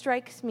thing that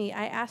strikes me,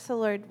 I asked the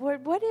Lord,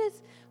 what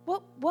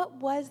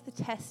was the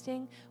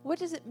testing? What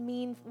does it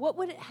mean? What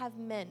would it have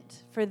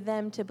meant for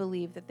them to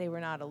believe that they were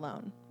not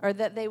alone? Or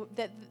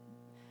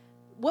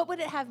what would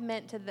it have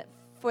meant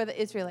for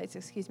the Israelites,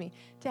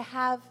 to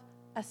have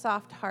a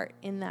soft heart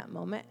in that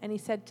moment? And he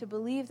said to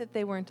believe that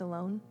they weren't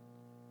alone.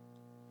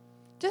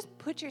 Just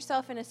put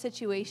yourself in a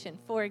situation.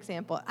 For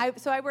example,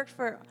 I worked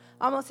for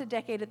almost a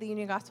decade at the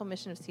Union Gospel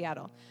Mission of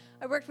Seattle.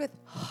 I worked with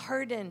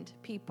hardened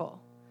people.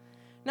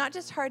 Not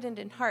just hardened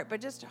in heart, but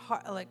just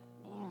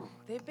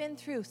they've been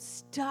through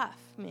stuff,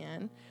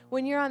 man.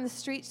 When you're on the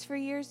streets for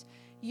years,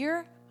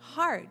 you're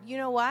hard. You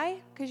know why?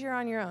 Because you're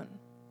on your own.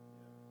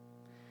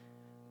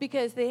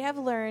 Because they have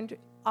learned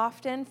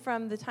often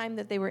from the time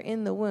that they were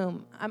in the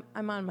womb,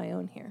 I'm on my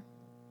own here.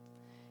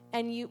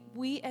 And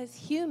we as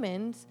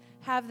humans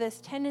have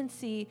this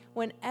tendency,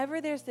 whenever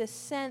there's this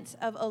sense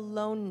of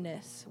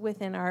aloneness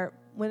within our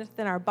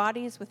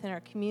bodies, within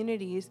our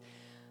communities,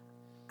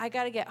 I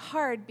got to get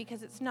hard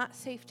because it's not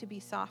safe to be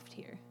soft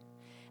here.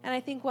 And I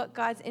think what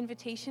God's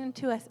invitation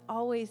to us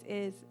always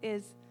is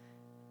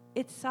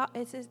it's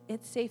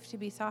safe to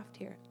be soft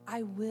here.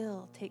 I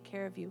will take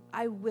care of you.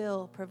 I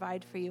will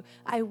provide for you.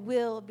 I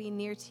will be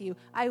near to you.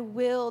 I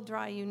will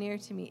draw you near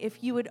to me.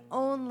 If you would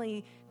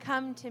only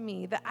come to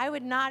me, that I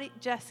would not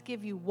just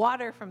give you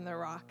water from the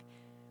rock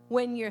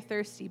when you're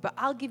thirsty, but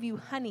I'll give you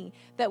honey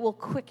that will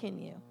quicken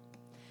you.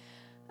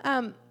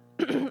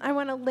 I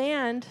want to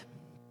land.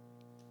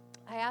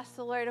 I asked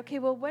the Lord, okay,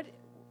 well, what?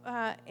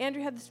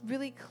 Andrew had this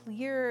really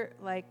clear,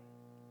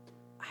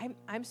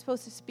 I'm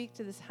supposed to speak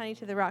to this honey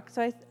to the rock.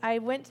 So I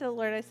went to the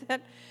Lord, I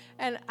said,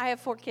 and I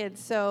have 4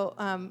 kids,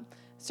 so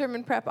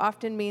sermon prep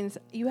often means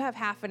you have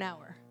half an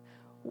hour.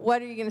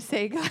 What are you going to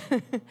say, God?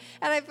 And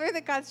I've learned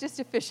that God's just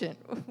efficient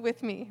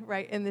with me,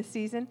 right, in this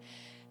season.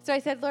 So I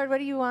said, Lord, what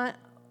do you want?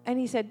 And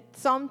he said,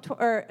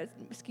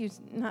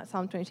 not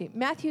Psalm 22,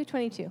 Matthew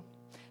 22.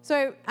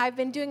 So I've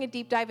been doing a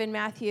deep dive in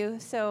Matthew.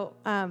 So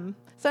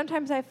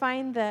sometimes I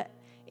find that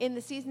in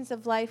the seasons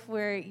of life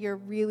where you're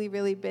really,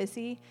 really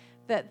busy,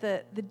 that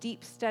the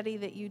deep study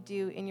that you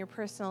do in your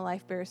personal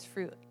life bears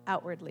fruit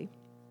outwardly.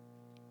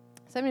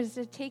 So I'm just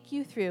going to take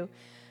you through,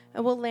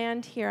 and we'll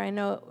land here. I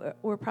know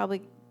we're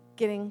probably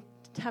getting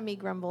tummy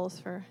grumbles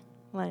for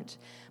lunch.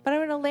 But I'm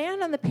going to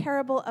land on the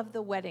parable of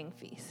the wedding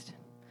feast,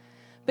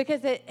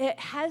 because it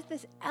has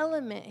this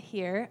element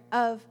here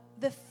of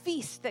the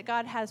feast that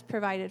God has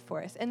provided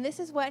for us. And this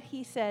is what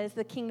he says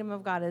the kingdom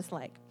of God is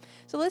like.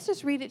 So let's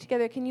just read it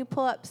together. Can you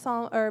pull up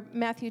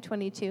Matthew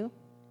 22?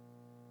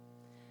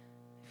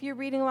 If you're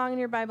reading along in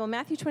your Bible,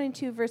 Matthew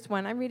 22, verse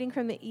 1. I'm reading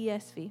from the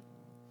ESV.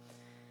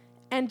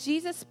 And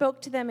Jesus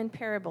spoke to them in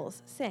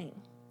parables, saying,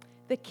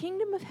 the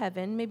kingdom of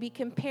heaven may be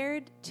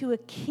compared to a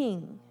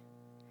king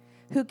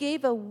who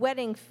gave a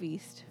wedding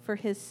feast for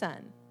his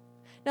son.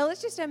 Now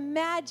let's just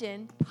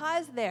imagine,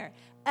 pause there,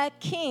 a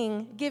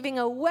king giving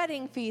a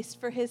wedding feast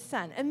for his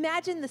son.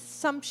 Imagine the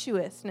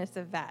sumptuousness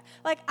of that.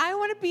 I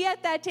want to be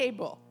at that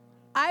table.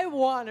 I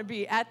want to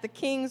be at the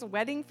king's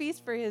wedding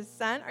feast for his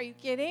son. Are you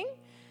kidding?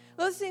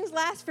 Those things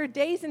last for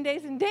days and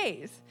days and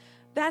days.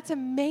 That's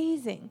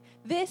amazing.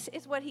 This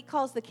is what he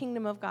calls the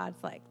kingdom of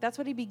God's like. That's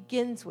what he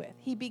begins with.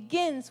 He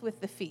begins with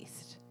the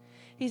feast.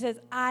 He says,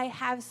 I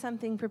have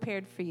something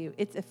prepared for you.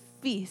 It's a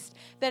feast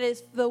that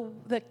is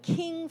the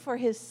king for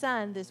his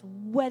son, this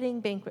wedding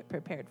banquet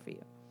prepared for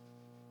you.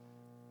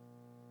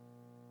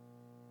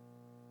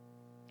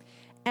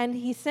 And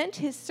he sent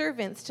his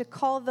servants to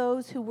call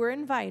those who were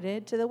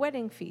invited to the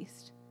wedding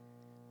feast,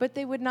 but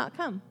they would not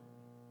come.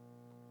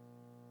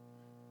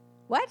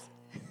 What?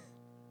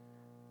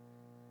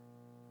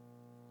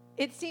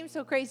 It seems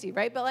so crazy,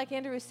 right? But like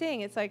Andrew was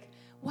saying, it's like,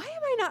 why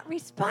am I not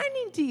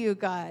responding to you,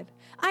 God?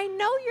 I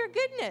know your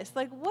goodness.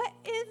 What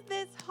is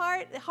this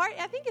hard?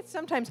 I think it's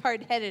sometimes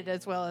hard-headed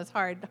as well as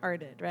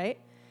hard-hearted, right?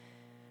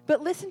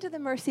 But listen to the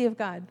mercy of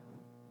God.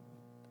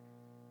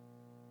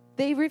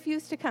 They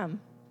refused to come.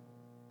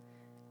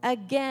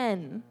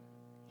 Again,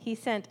 he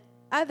sent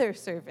other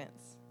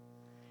servants.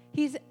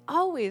 He's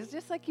always,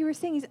 just like you were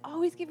saying, he's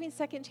always giving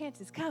second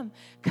chances. Come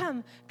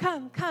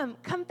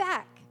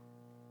back.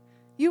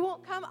 You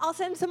won't come? I'll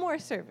send some more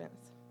servants.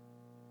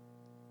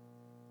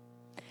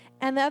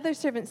 And the other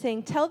servant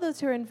saying, tell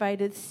those who are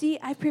invited, see,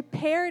 I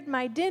prepared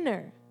my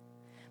dinner.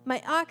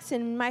 My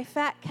oxen and my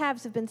fat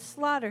calves have been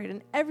slaughtered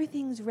and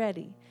everything's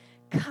ready.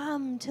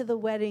 Come to the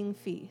wedding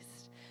feast.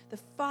 The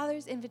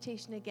Father's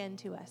invitation again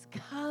to us.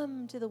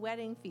 Come to the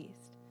wedding feast.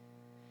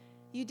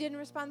 You didn't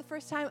respond the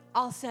first time,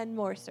 I'll send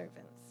more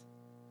servants.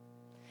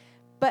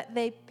 but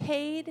they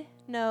paid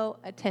no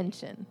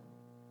attention.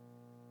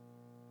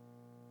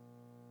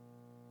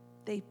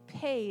 They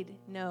paid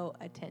no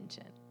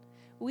attention.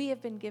 We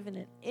have been given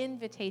an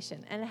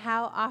invitation. And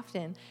how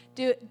often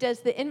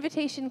does the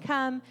invitation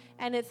come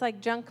and it's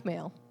like junk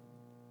mail?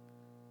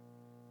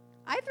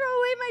 I throw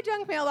away my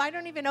junk mail. I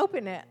don't even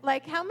open it.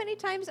 Like, how many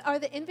times are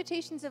the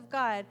invitations of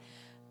God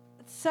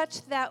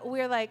such that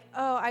we're like,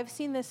 oh, I've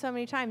seen this so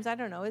many times. I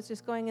don't know. It's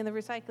just going in the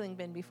recycling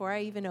bin before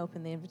I even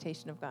open the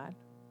invitation of God.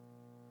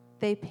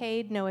 They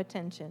paid no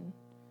attention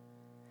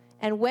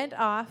and went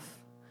off,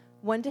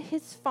 one to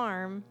his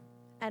farm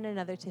and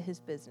another to his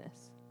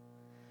business.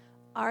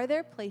 Are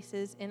there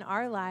places in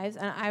our lives,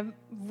 and I'm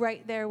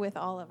right there with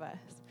all of us,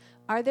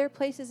 are there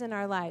places in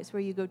our lives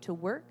where you go to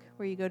work,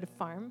 where you go to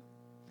farm?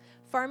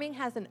 Farming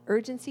has an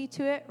urgency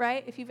to it,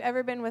 right? If you've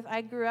ever been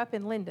I grew up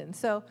in Linden.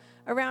 So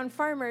around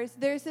farmers,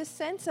 there's this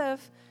sense of,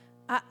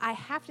 I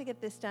have to get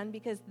this done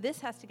because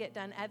this has to get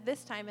done at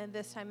this time and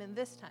this time and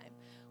this time.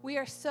 We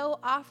are so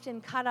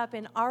often caught up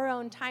in our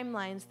own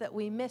timelines that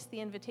we miss the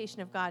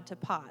invitation of God to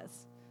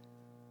pause.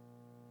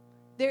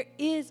 There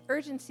is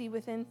urgency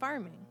within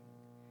farming,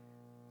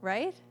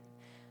 right?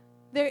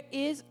 There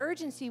is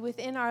urgency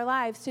within our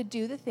lives to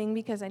do the thing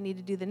because I need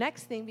to do the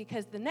next thing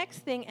because the next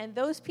thing and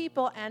those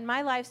people and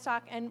my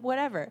livestock and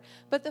whatever.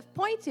 But the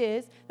point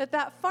is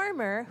that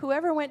farmer,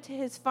 whoever went to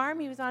his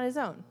farm, he was on his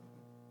own.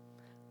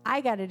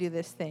 I got to do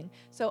this thing,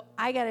 so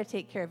I got to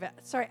take care of it.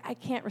 Sorry, I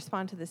can't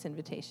respond to this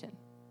invitation.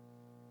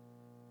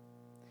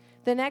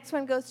 The next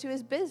one goes to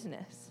his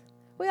business.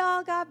 We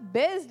all got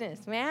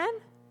business, man.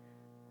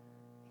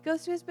 He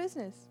goes to his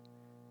business.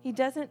 He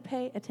doesn't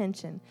pay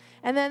attention.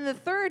 And then the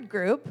third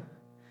group,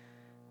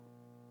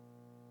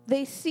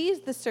 they seize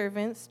the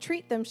servants,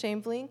 treat them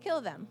shamefully, and kill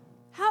them.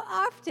 How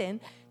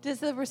often does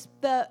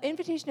the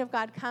invitation of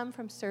God come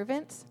from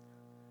servants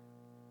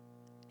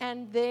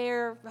and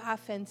they're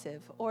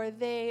offensive, or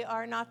they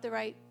are not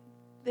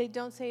they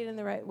don't say it in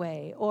the right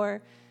way,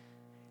 or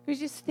we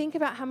just think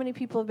about how many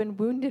people have been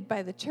wounded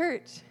by the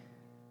church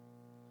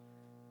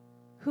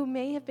who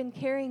may have been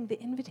carrying the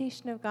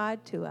invitation of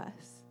God to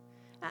us.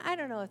 I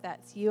don't know if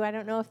that's you. I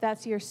don't know if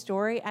that's your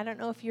story. I don't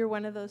know if you're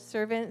one of those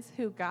servants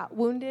who got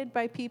wounded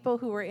by people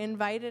who were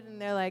invited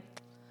and they're like,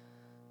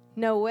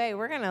 no way,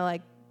 we're going to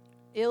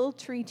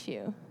ill-treat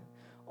you.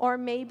 Or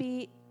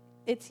maybe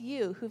it's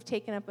you who've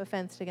taken up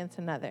offense against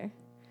another.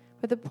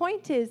 But the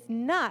point is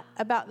not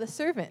about the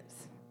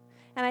servants.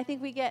 And I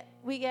think we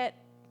get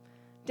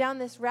down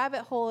this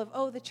rabbit hole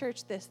of, the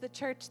church this, the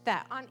church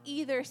that, on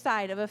either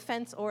side of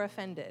offense or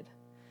offended.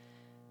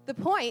 The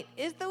point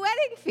is the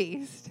wedding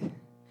feast.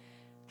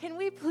 Can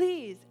we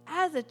please,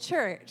 as a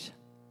church,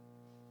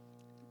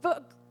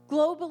 but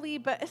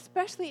globally, but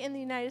especially in the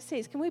United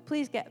States, can we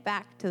please get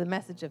back to the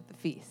message of the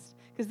feast?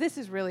 Because this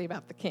is really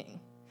about the King.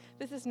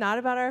 This is not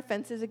about our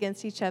offenses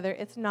against each other.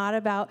 It's not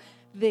about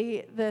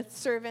the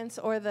servants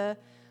or the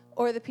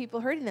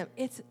people hurting them.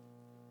 It's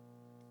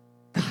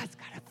God's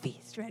got a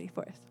feast ready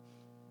for us.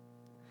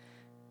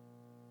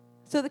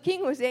 So the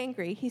king was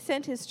angry. He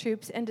sent his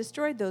troops and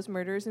destroyed those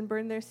murderers and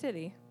burned their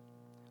city.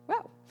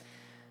 Wow.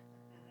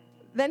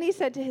 Then he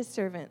said to his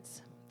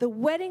servants, "The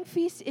wedding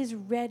feast is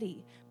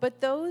ready,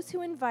 but those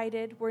who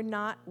invited were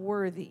not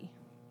worthy."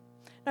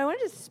 Now, I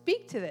wanted to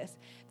speak to this.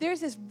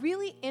 There's this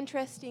really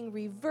interesting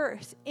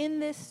reverse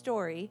in this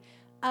story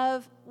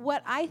of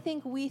what I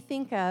think we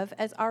think of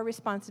as our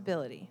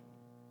responsibility.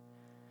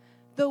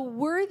 The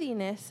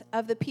worthiness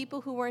of the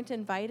people who weren't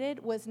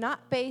invited was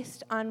not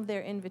based on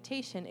their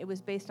invitation. It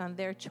was based on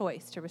their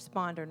choice to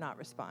respond or not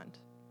respond.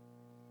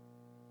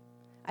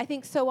 I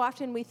think so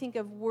often we think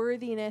of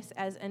worthiness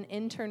as an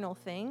internal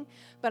thing,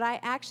 but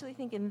I actually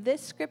think in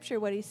this scripture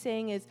what he's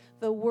saying is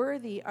the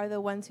worthy are the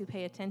ones who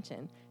pay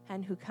attention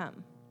and who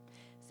come.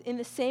 In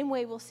the same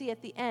way we'll see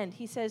at the end,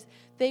 he says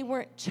they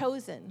weren't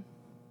chosen.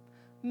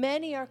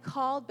 Many are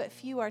called, but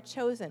few are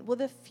chosen. Well,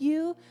 the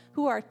few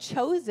who are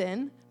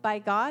chosen by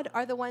God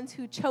are the ones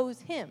who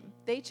chose him.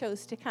 They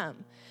chose to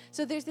come.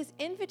 So there's this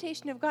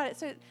invitation of God.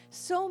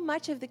 So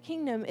much of the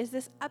kingdom is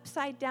this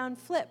upside down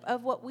flip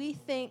of what we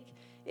think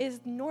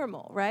is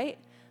normal, right?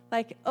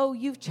 Like, oh,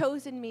 you've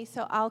chosen me,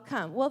 so I'll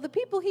come. Well, the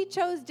people he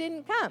chose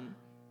didn't come.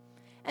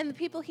 And the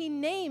people he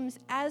names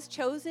as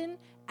chosen,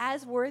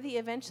 as worthy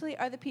eventually,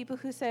 are the people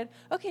who said,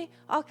 okay,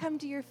 I'll come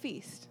to your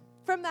feast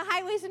from the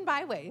highways and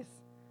byways.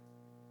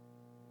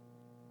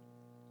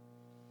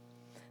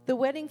 The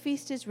wedding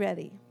feast is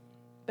ready,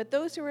 but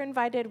those who were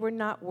invited were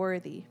not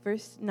worthy. That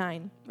is a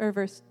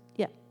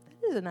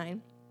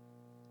 9.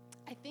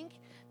 I think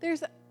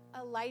there's a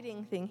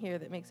lighting thing here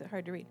that makes it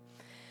hard to read.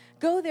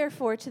 Go,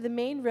 therefore, to the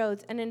main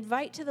roads and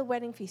invite to the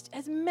wedding feast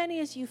as many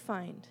as you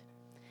find.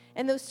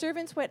 And those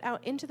servants went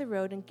out into the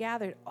road and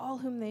gathered all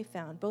whom they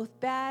found, both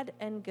bad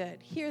and good.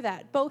 Hear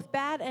that, both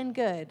bad and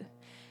good.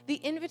 The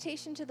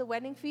invitation to the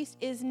wedding feast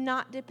is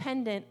not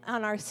dependent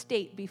on our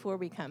state before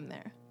we come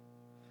there.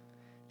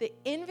 The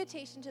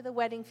invitation to the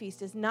wedding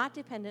feast is not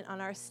dependent on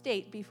our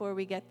state before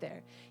we get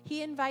there.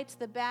 He invites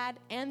the bad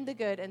and the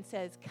good and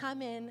says,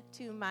 come in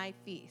to my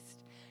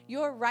feast.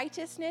 Your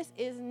righteousness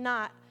is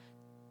not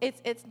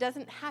It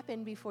doesn't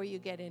happen before you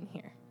get in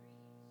here.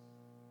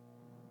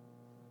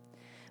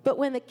 But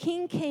when the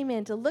king came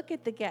in to look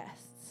at the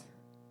guests,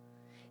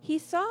 he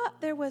saw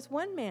there was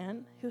one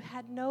man who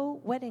had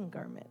no wedding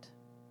garment.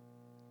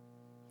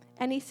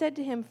 And he said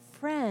to him,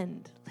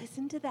 "Friend,"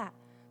 listen to that.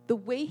 The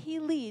way he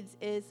leads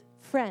is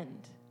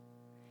friend.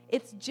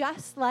 It's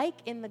just like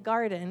in the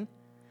garden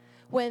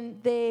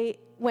when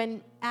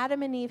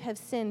Adam and Eve have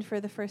sinned for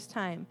the first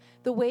time.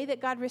 The way that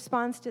God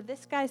responds to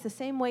this guy is the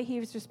same way he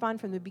was responding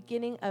from the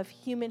beginning of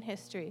human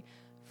history.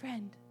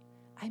 "Friend,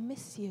 I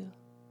miss you."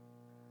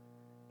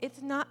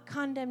 It's not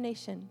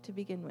condemnation to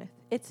begin with.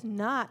 It's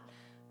not,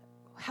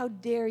 "How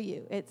dare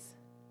you?" It's,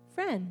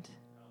 "Friend,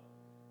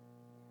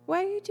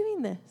 why are you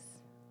doing this?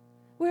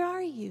 Where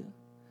are you?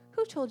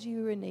 Who told you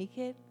you were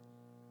naked?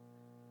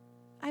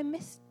 I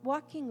missed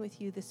walking with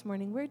you this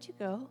morning. Where'd you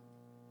go?"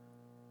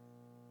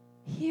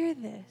 Hear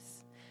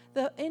this.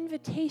 The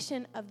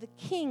invitation of the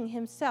king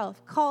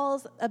himself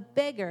calls a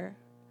beggar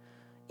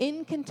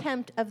in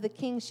contempt of the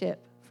kingship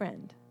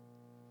friend.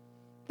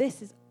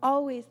 This is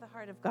always the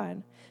heart of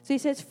God. So he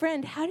says,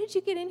 "Friend, how did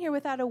you get in here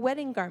without a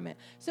wedding garment?"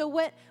 So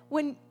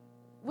when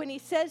he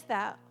says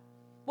that,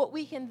 what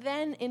we can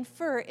then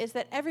infer is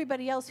that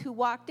everybody else who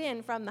walked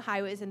in from the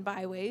highways and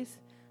byways,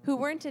 who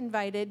weren't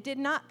invited, did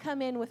not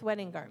come in with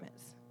wedding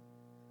garments.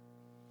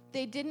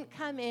 They didn't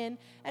come in,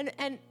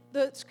 and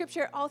the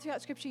scripture, all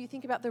throughout scripture, you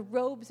think about the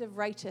robes of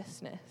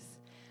righteousness,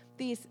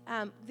 these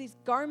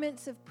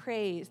garments of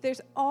praise.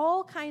 There's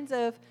all kinds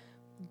of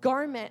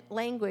garment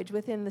language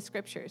within the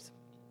scriptures.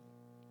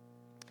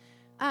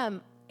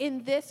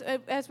 In this,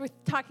 as we're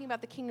talking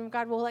about the kingdom of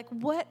God, well, like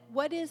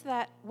what is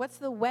that? What's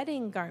the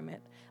wedding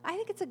garment? I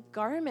think it's a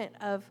garment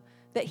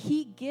that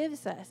he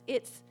gives us.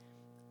 It's,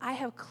 "I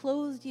have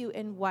clothed you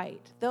in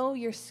white. Though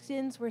your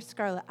sins were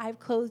scarlet, I've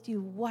clothed you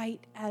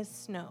white as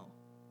snow."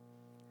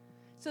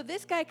 So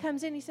this guy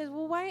comes in, he says,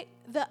 "Well, why?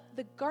 The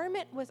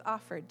garment was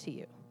offered to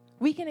you."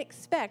 We can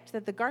expect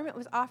that the garment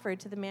was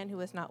offered to the man who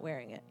was not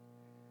wearing it.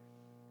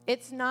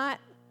 It's not,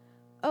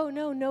 "Oh,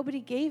 no, nobody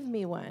gave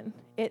me one."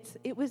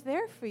 It was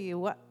there for you.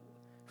 What,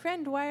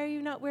 "Friend, why are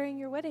you not wearing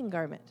your wedding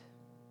garment?"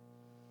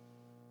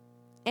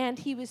 And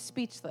he was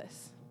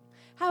speechless.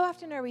 How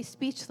often are we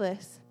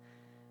speechless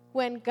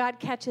when God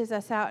catches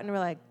us out and we're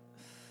like,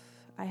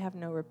 "I have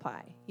no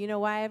reply." You know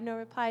why I have no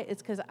reply?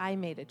 It's because I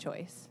made a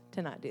choice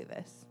to not do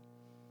this.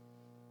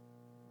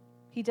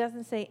 He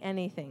doesn't say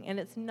anything, and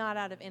it's not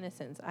out of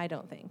innocence, I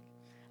don't think.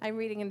 I'm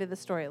reading into the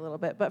story a little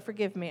bit, but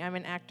forgive me, I'm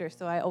an actor,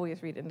 so I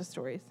always read into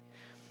stories.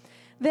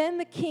 Then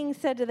the king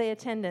said to the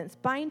attendants,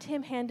 "Bind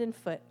him hand and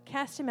foot,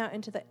 cast him out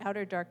into the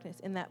outer darkness.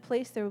 In that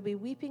place there will be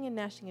weeping and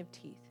gnashing of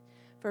teeth.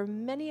 For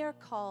many are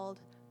called,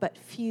 but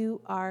few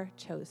are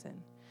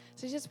chosen."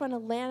 So I just want to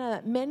land on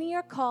that. Many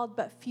are called,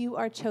 but few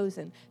are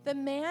chosen. The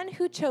man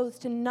who chose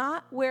to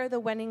not wear the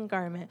wedding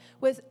garment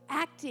was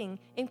acting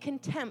in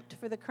contempt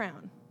for the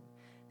crown,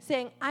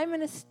 saying, I'm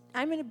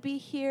going to be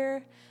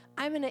here,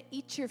 I'm going to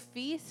eat your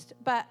feast,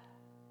 but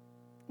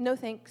no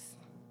thanks.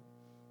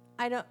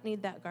 I don't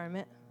need that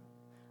garment.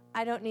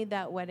 I don't need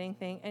that wedding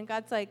thing. And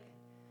God's like,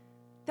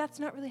 that's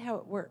not really how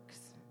it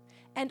works.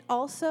 And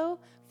also,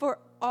 for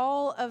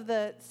all of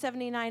the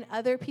 79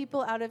 other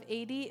people out of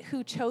 80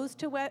 who chose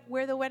to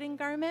wear the wedding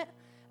garment,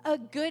 a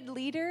good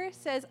leader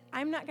says,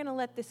 I'm not going to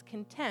let this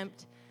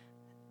contempt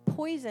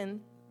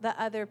poison the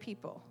other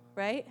people,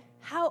 right?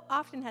 How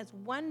often has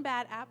one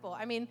bad apple?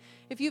 I mean,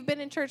 if you've been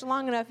in church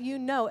long enough, you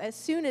know as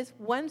soon as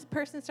one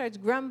person starts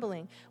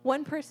grumbling,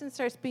 one person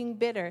starts being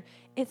bitter,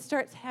 it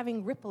starts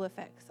having ripple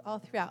effects all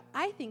throughout.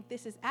 I think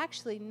this is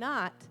actually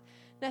not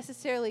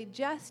necessarily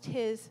just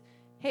his,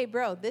 hey,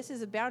 bro, this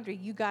is a boundary.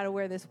 You got to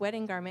wear this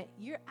wedding garment.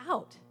 You're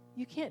out.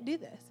 You can't do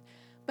this.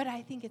 But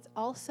I think it's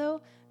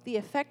also the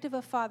effect of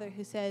a father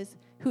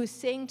who is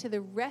saying to the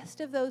rest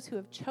of those who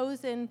have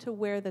chosen to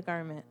wear the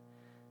garment,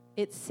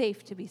 it's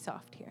safe to be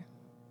soft here.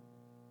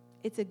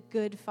 It's a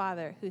good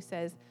father who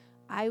says,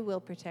 I will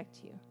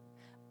protect you.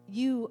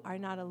 You are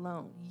not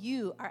alone.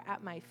 You are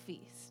at my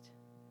feast.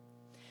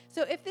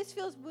 So if this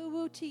feels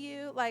woo-woo to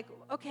you, like,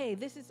 okay,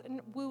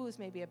 woo-woo is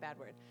maybe a bad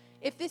word.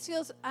 If this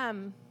feels,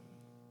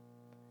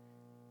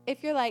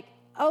 if you're like,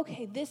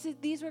 okay,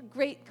 these were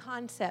great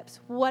concepts.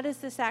 What does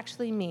this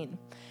actually mean?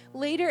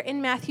 Later in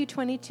Matthew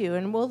 22,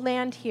 and we'll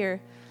land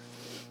here.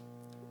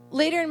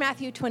 Later in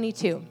Matthew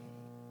 22,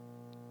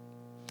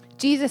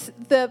 Jesus,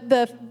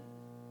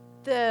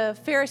 the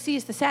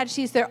Pharisees, the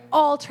Sadducees, they're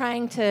all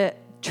trying to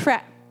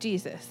trap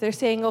Jesus. They're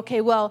saying, okay,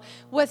 well,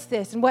 what's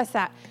this and what's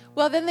that?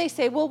 Well, then they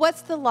say, well,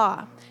 what's the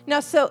law? Now,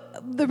 so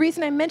the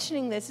reason I'm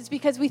mentioning this is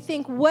because we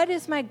think, what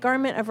is my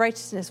garment of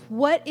righteousness?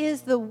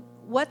 What's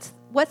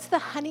the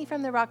honey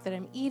from the rock that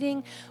I'm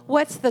eating?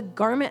 What's the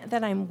garment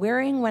that I'm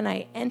wearing when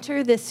I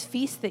enter this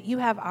feast that you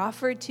have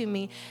offered to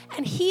me?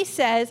 And he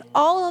says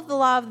all of the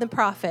law of the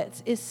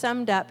prophets is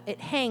summed up.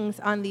 It hangs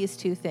on these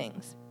two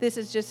things. This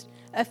is just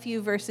a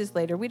few verses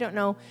later. We don't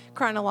know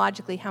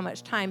chronologically how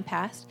much time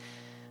passed.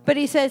 But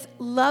he says,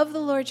 love the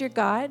Lord your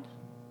God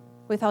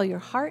with all your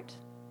heart,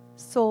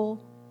 soul,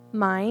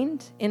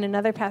 mind. In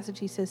another passage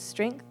he says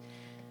strength.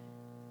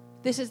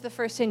 This is the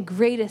first and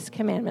greatest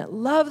commandment.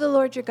 Love the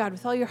Lord your God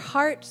with all your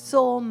heart,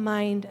 soul,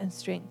 mind, and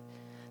strength.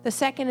 The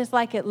second is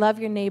like it. Love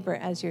your neighbor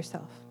as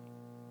yourself.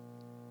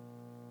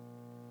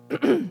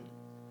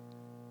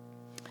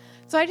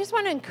 So I just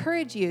want to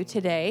encourage you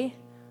today.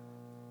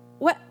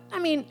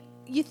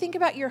 You think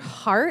about your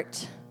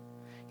heart.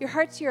 Your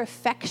heart's your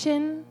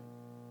affection,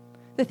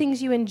 the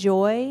things you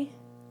enjoy,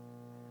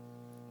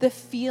 the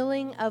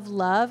feeling of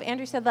love.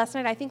 Andrew said last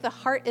night, I think the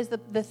heart is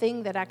the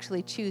thing that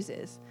actually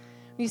chooses.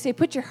 When you say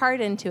put your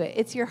heart into it,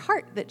 it's your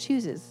heart that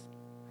chooses.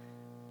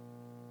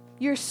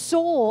 Your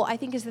soul, I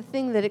think, is the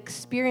thing that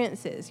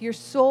experiences. Your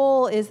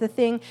soul is the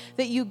thing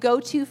that you go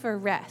to for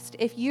rest.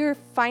 If you're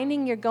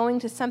finding you're going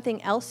to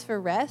something else for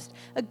rest,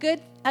 a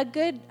good,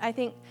 I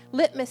think,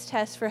 litmus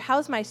test for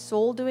how's my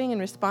soul doing in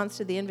response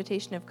to the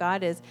invitation of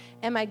God is,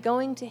 am I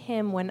going to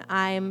him when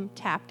I'm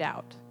tapped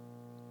out?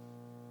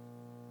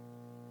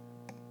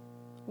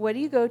 What do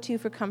you go to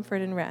for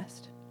comfort and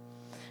rest?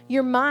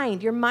 Your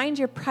mind,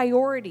 your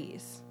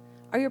priorities.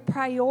 Are your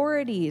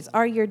priorities,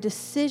 are your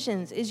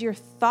decisions, is your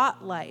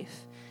thought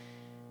life?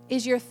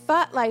 Is your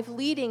thought life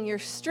leading your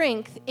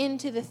strength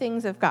into the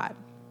things of God?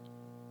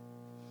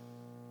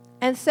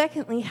 And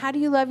secondly, how do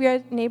you love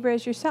your neighbor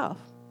as yourself?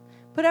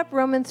 Put up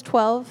Romans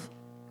 12.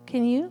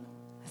 Can you?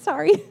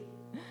 Sorry.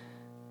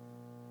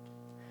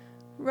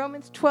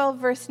 Romans 12,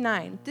 verse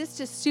 9. This is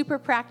just super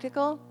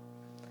practical.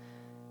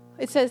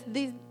 It says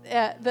the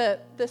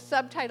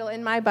subtitle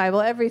in my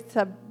Bible, every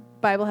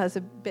Bible has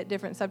a bit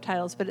different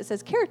subtitles, but it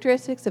says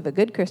characteristics of a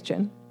good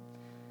Christian.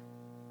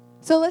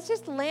 So let's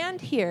just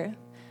land here.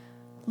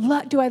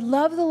 Do I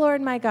love the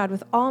Lord my God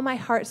with all my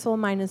heart, soul,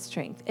 mind, and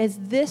strength? Is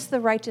this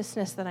the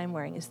righteousness that I'm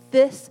wearing? Is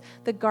this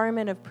the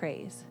garment of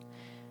praise?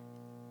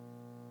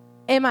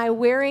 Am I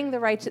wearing the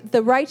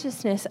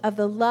righteousness of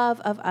the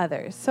love of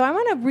others? So I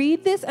want to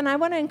read this, and I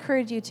want to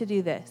encourage you to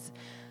do this.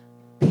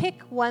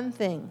 Pick one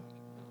thing.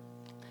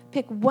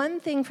 Pick one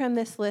thing from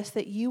this list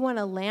that you want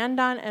to land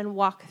on and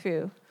walk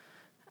through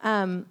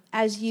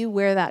as you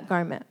wear that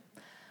garment.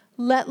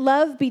 Let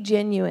love be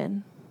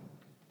genuine.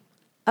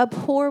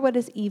 Abhor what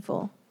is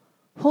evil.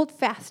 Hold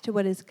fast to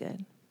what is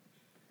good.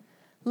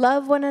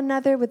 Love one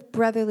another with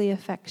brotherly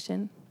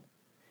affection.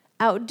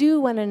 Outdo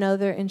one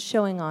another in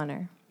showing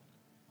honor.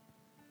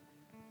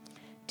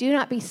 Do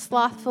not be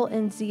slothful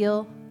in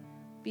zeal.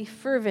 Be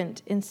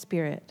fervent in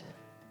spirit.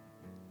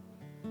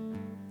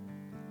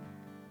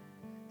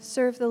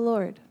 Serve the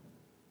Lord.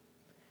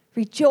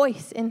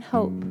 Rejoice in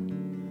hope.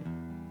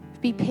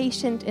 Be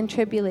patient in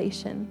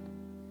tribulation.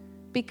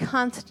 Be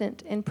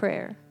constant in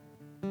prayer.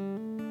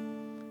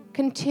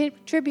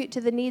 Contribute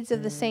to the needs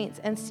of the saints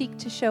and seek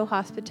to show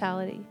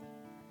hospitality.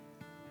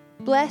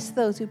 Bless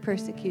those who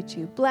persecute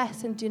you.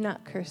 Bless and do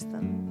not curse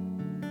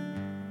them.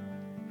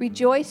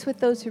 Rejoice with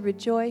those who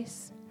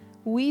rejoice.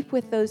 Weep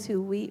with those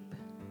who weep.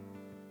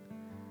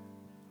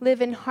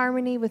 Live in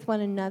harmony with one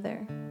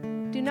another.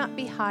 Do not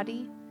be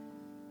haughty,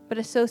 but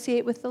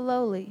associate with the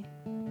lowly.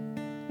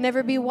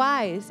 Never be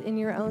wise in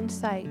your own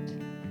sight.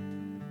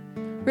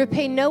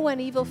 Repay no one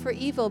evil for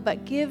evil,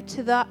 but give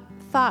to the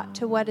thought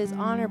to what is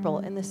honorable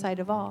in the sight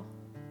of all.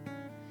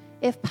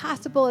 If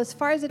possible, as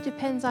far as it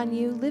depends on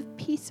you, live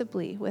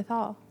peaceably with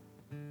all.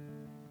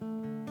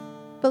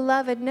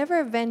 Beloved, never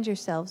avenge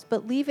yourselves,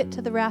 but leave it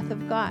to the wrath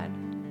of God.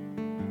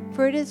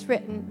 For it is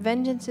written,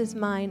 vengeance is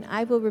mine,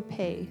 I will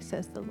repay,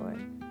 says the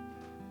Lord.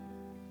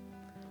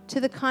 To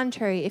the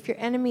contrary, if your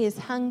enemy is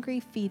hungry,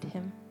 feed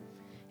him.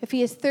 If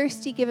he is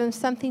thirsty, give him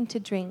something to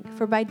drink,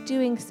 for by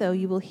doing so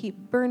you will heap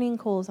burning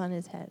coals on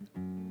his head.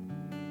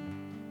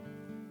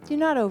 Do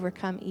not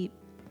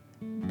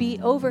be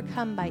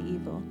overcome by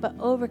evil, but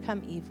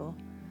overcome evil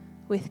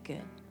with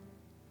good.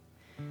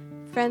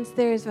 Friends,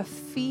 there is a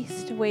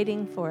feast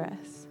waiting for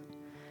us.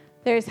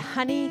 There's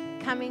honey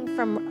coming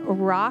from a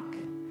rock.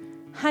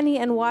 Honey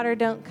and water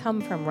don't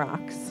come from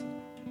rocks.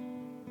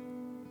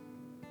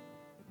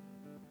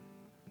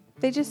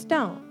 They just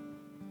don't.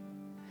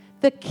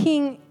 The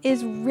king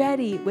is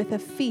ready with a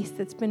feast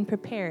that's been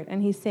prepared,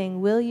 and he's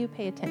saying, will you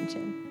pay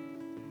attention?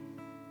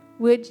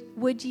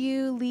 Would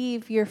you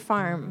leave your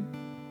farm?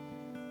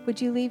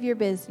 Would you leave your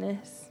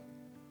business?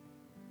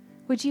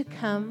 Would you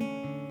come?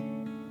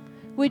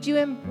 Would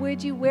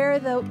you wear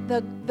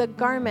the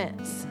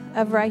garments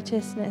of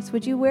righteousness?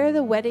 Would you wear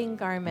the wedding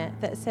garment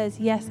that says,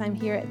 yes, I'm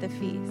here at the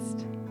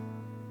feast?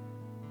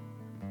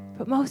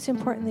 But most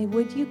importantly,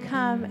 would you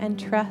come and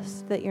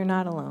trust that you're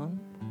not alone?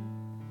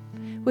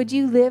 Would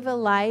you live a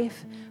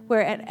life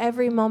where at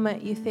every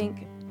moment you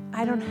think,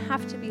 I don't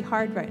have to be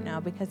hard right now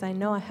because I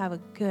know I have a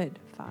good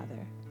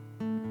Father?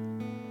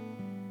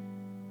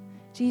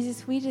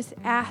 Jesus, we just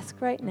ask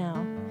right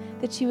now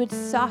that you would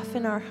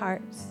soften our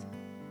hearts.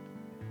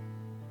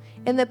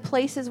 In the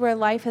places where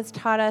life has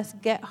taught us,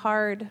 get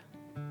hard,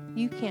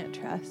 you can't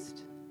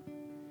trust.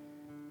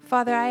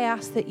 Father, I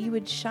ask that you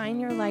would shine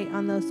your light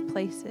on those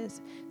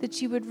places,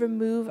 that you would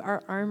remove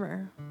our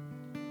armor,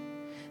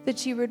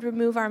 that you would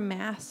remove our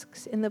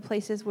masks in the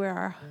places where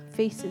our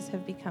faces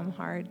have become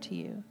hard to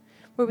you,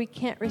 where we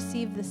can't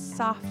receive the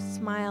soft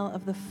smile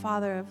of the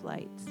Father of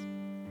lights.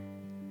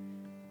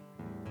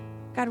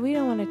 God, we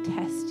don't want to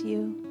test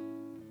you.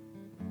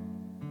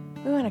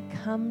 We want to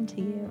come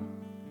to you.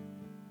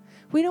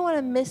 We don't want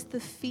to miss the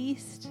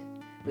feast.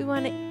 We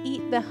want to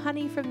eat the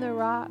honey from the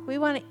rock. We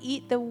want to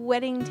eat the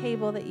wedding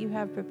table that you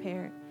have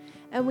prepared.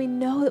 And we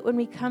know that when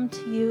we come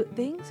to you,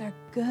 things are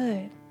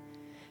good.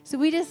 So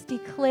we just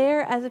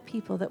declare as a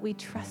people that we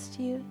trust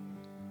you,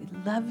 we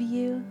love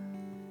you,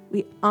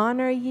 we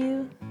honor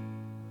you,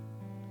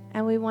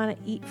 and we want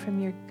to eat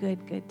from your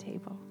good, good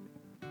table.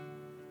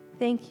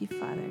 Thank you,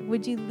 Father.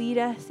 Would you lead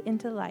us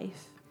into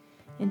life?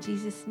 In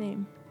Jesus'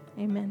 name,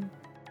 amen.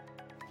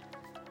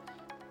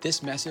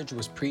 This message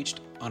was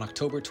preached on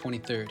October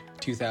 23rd,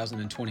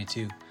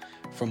 2022.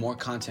 For more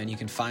content, you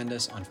can find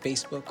us on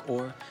Facebook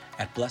or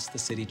at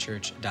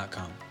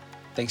blessthecitychurch.com.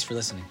 Thanks for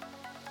listening.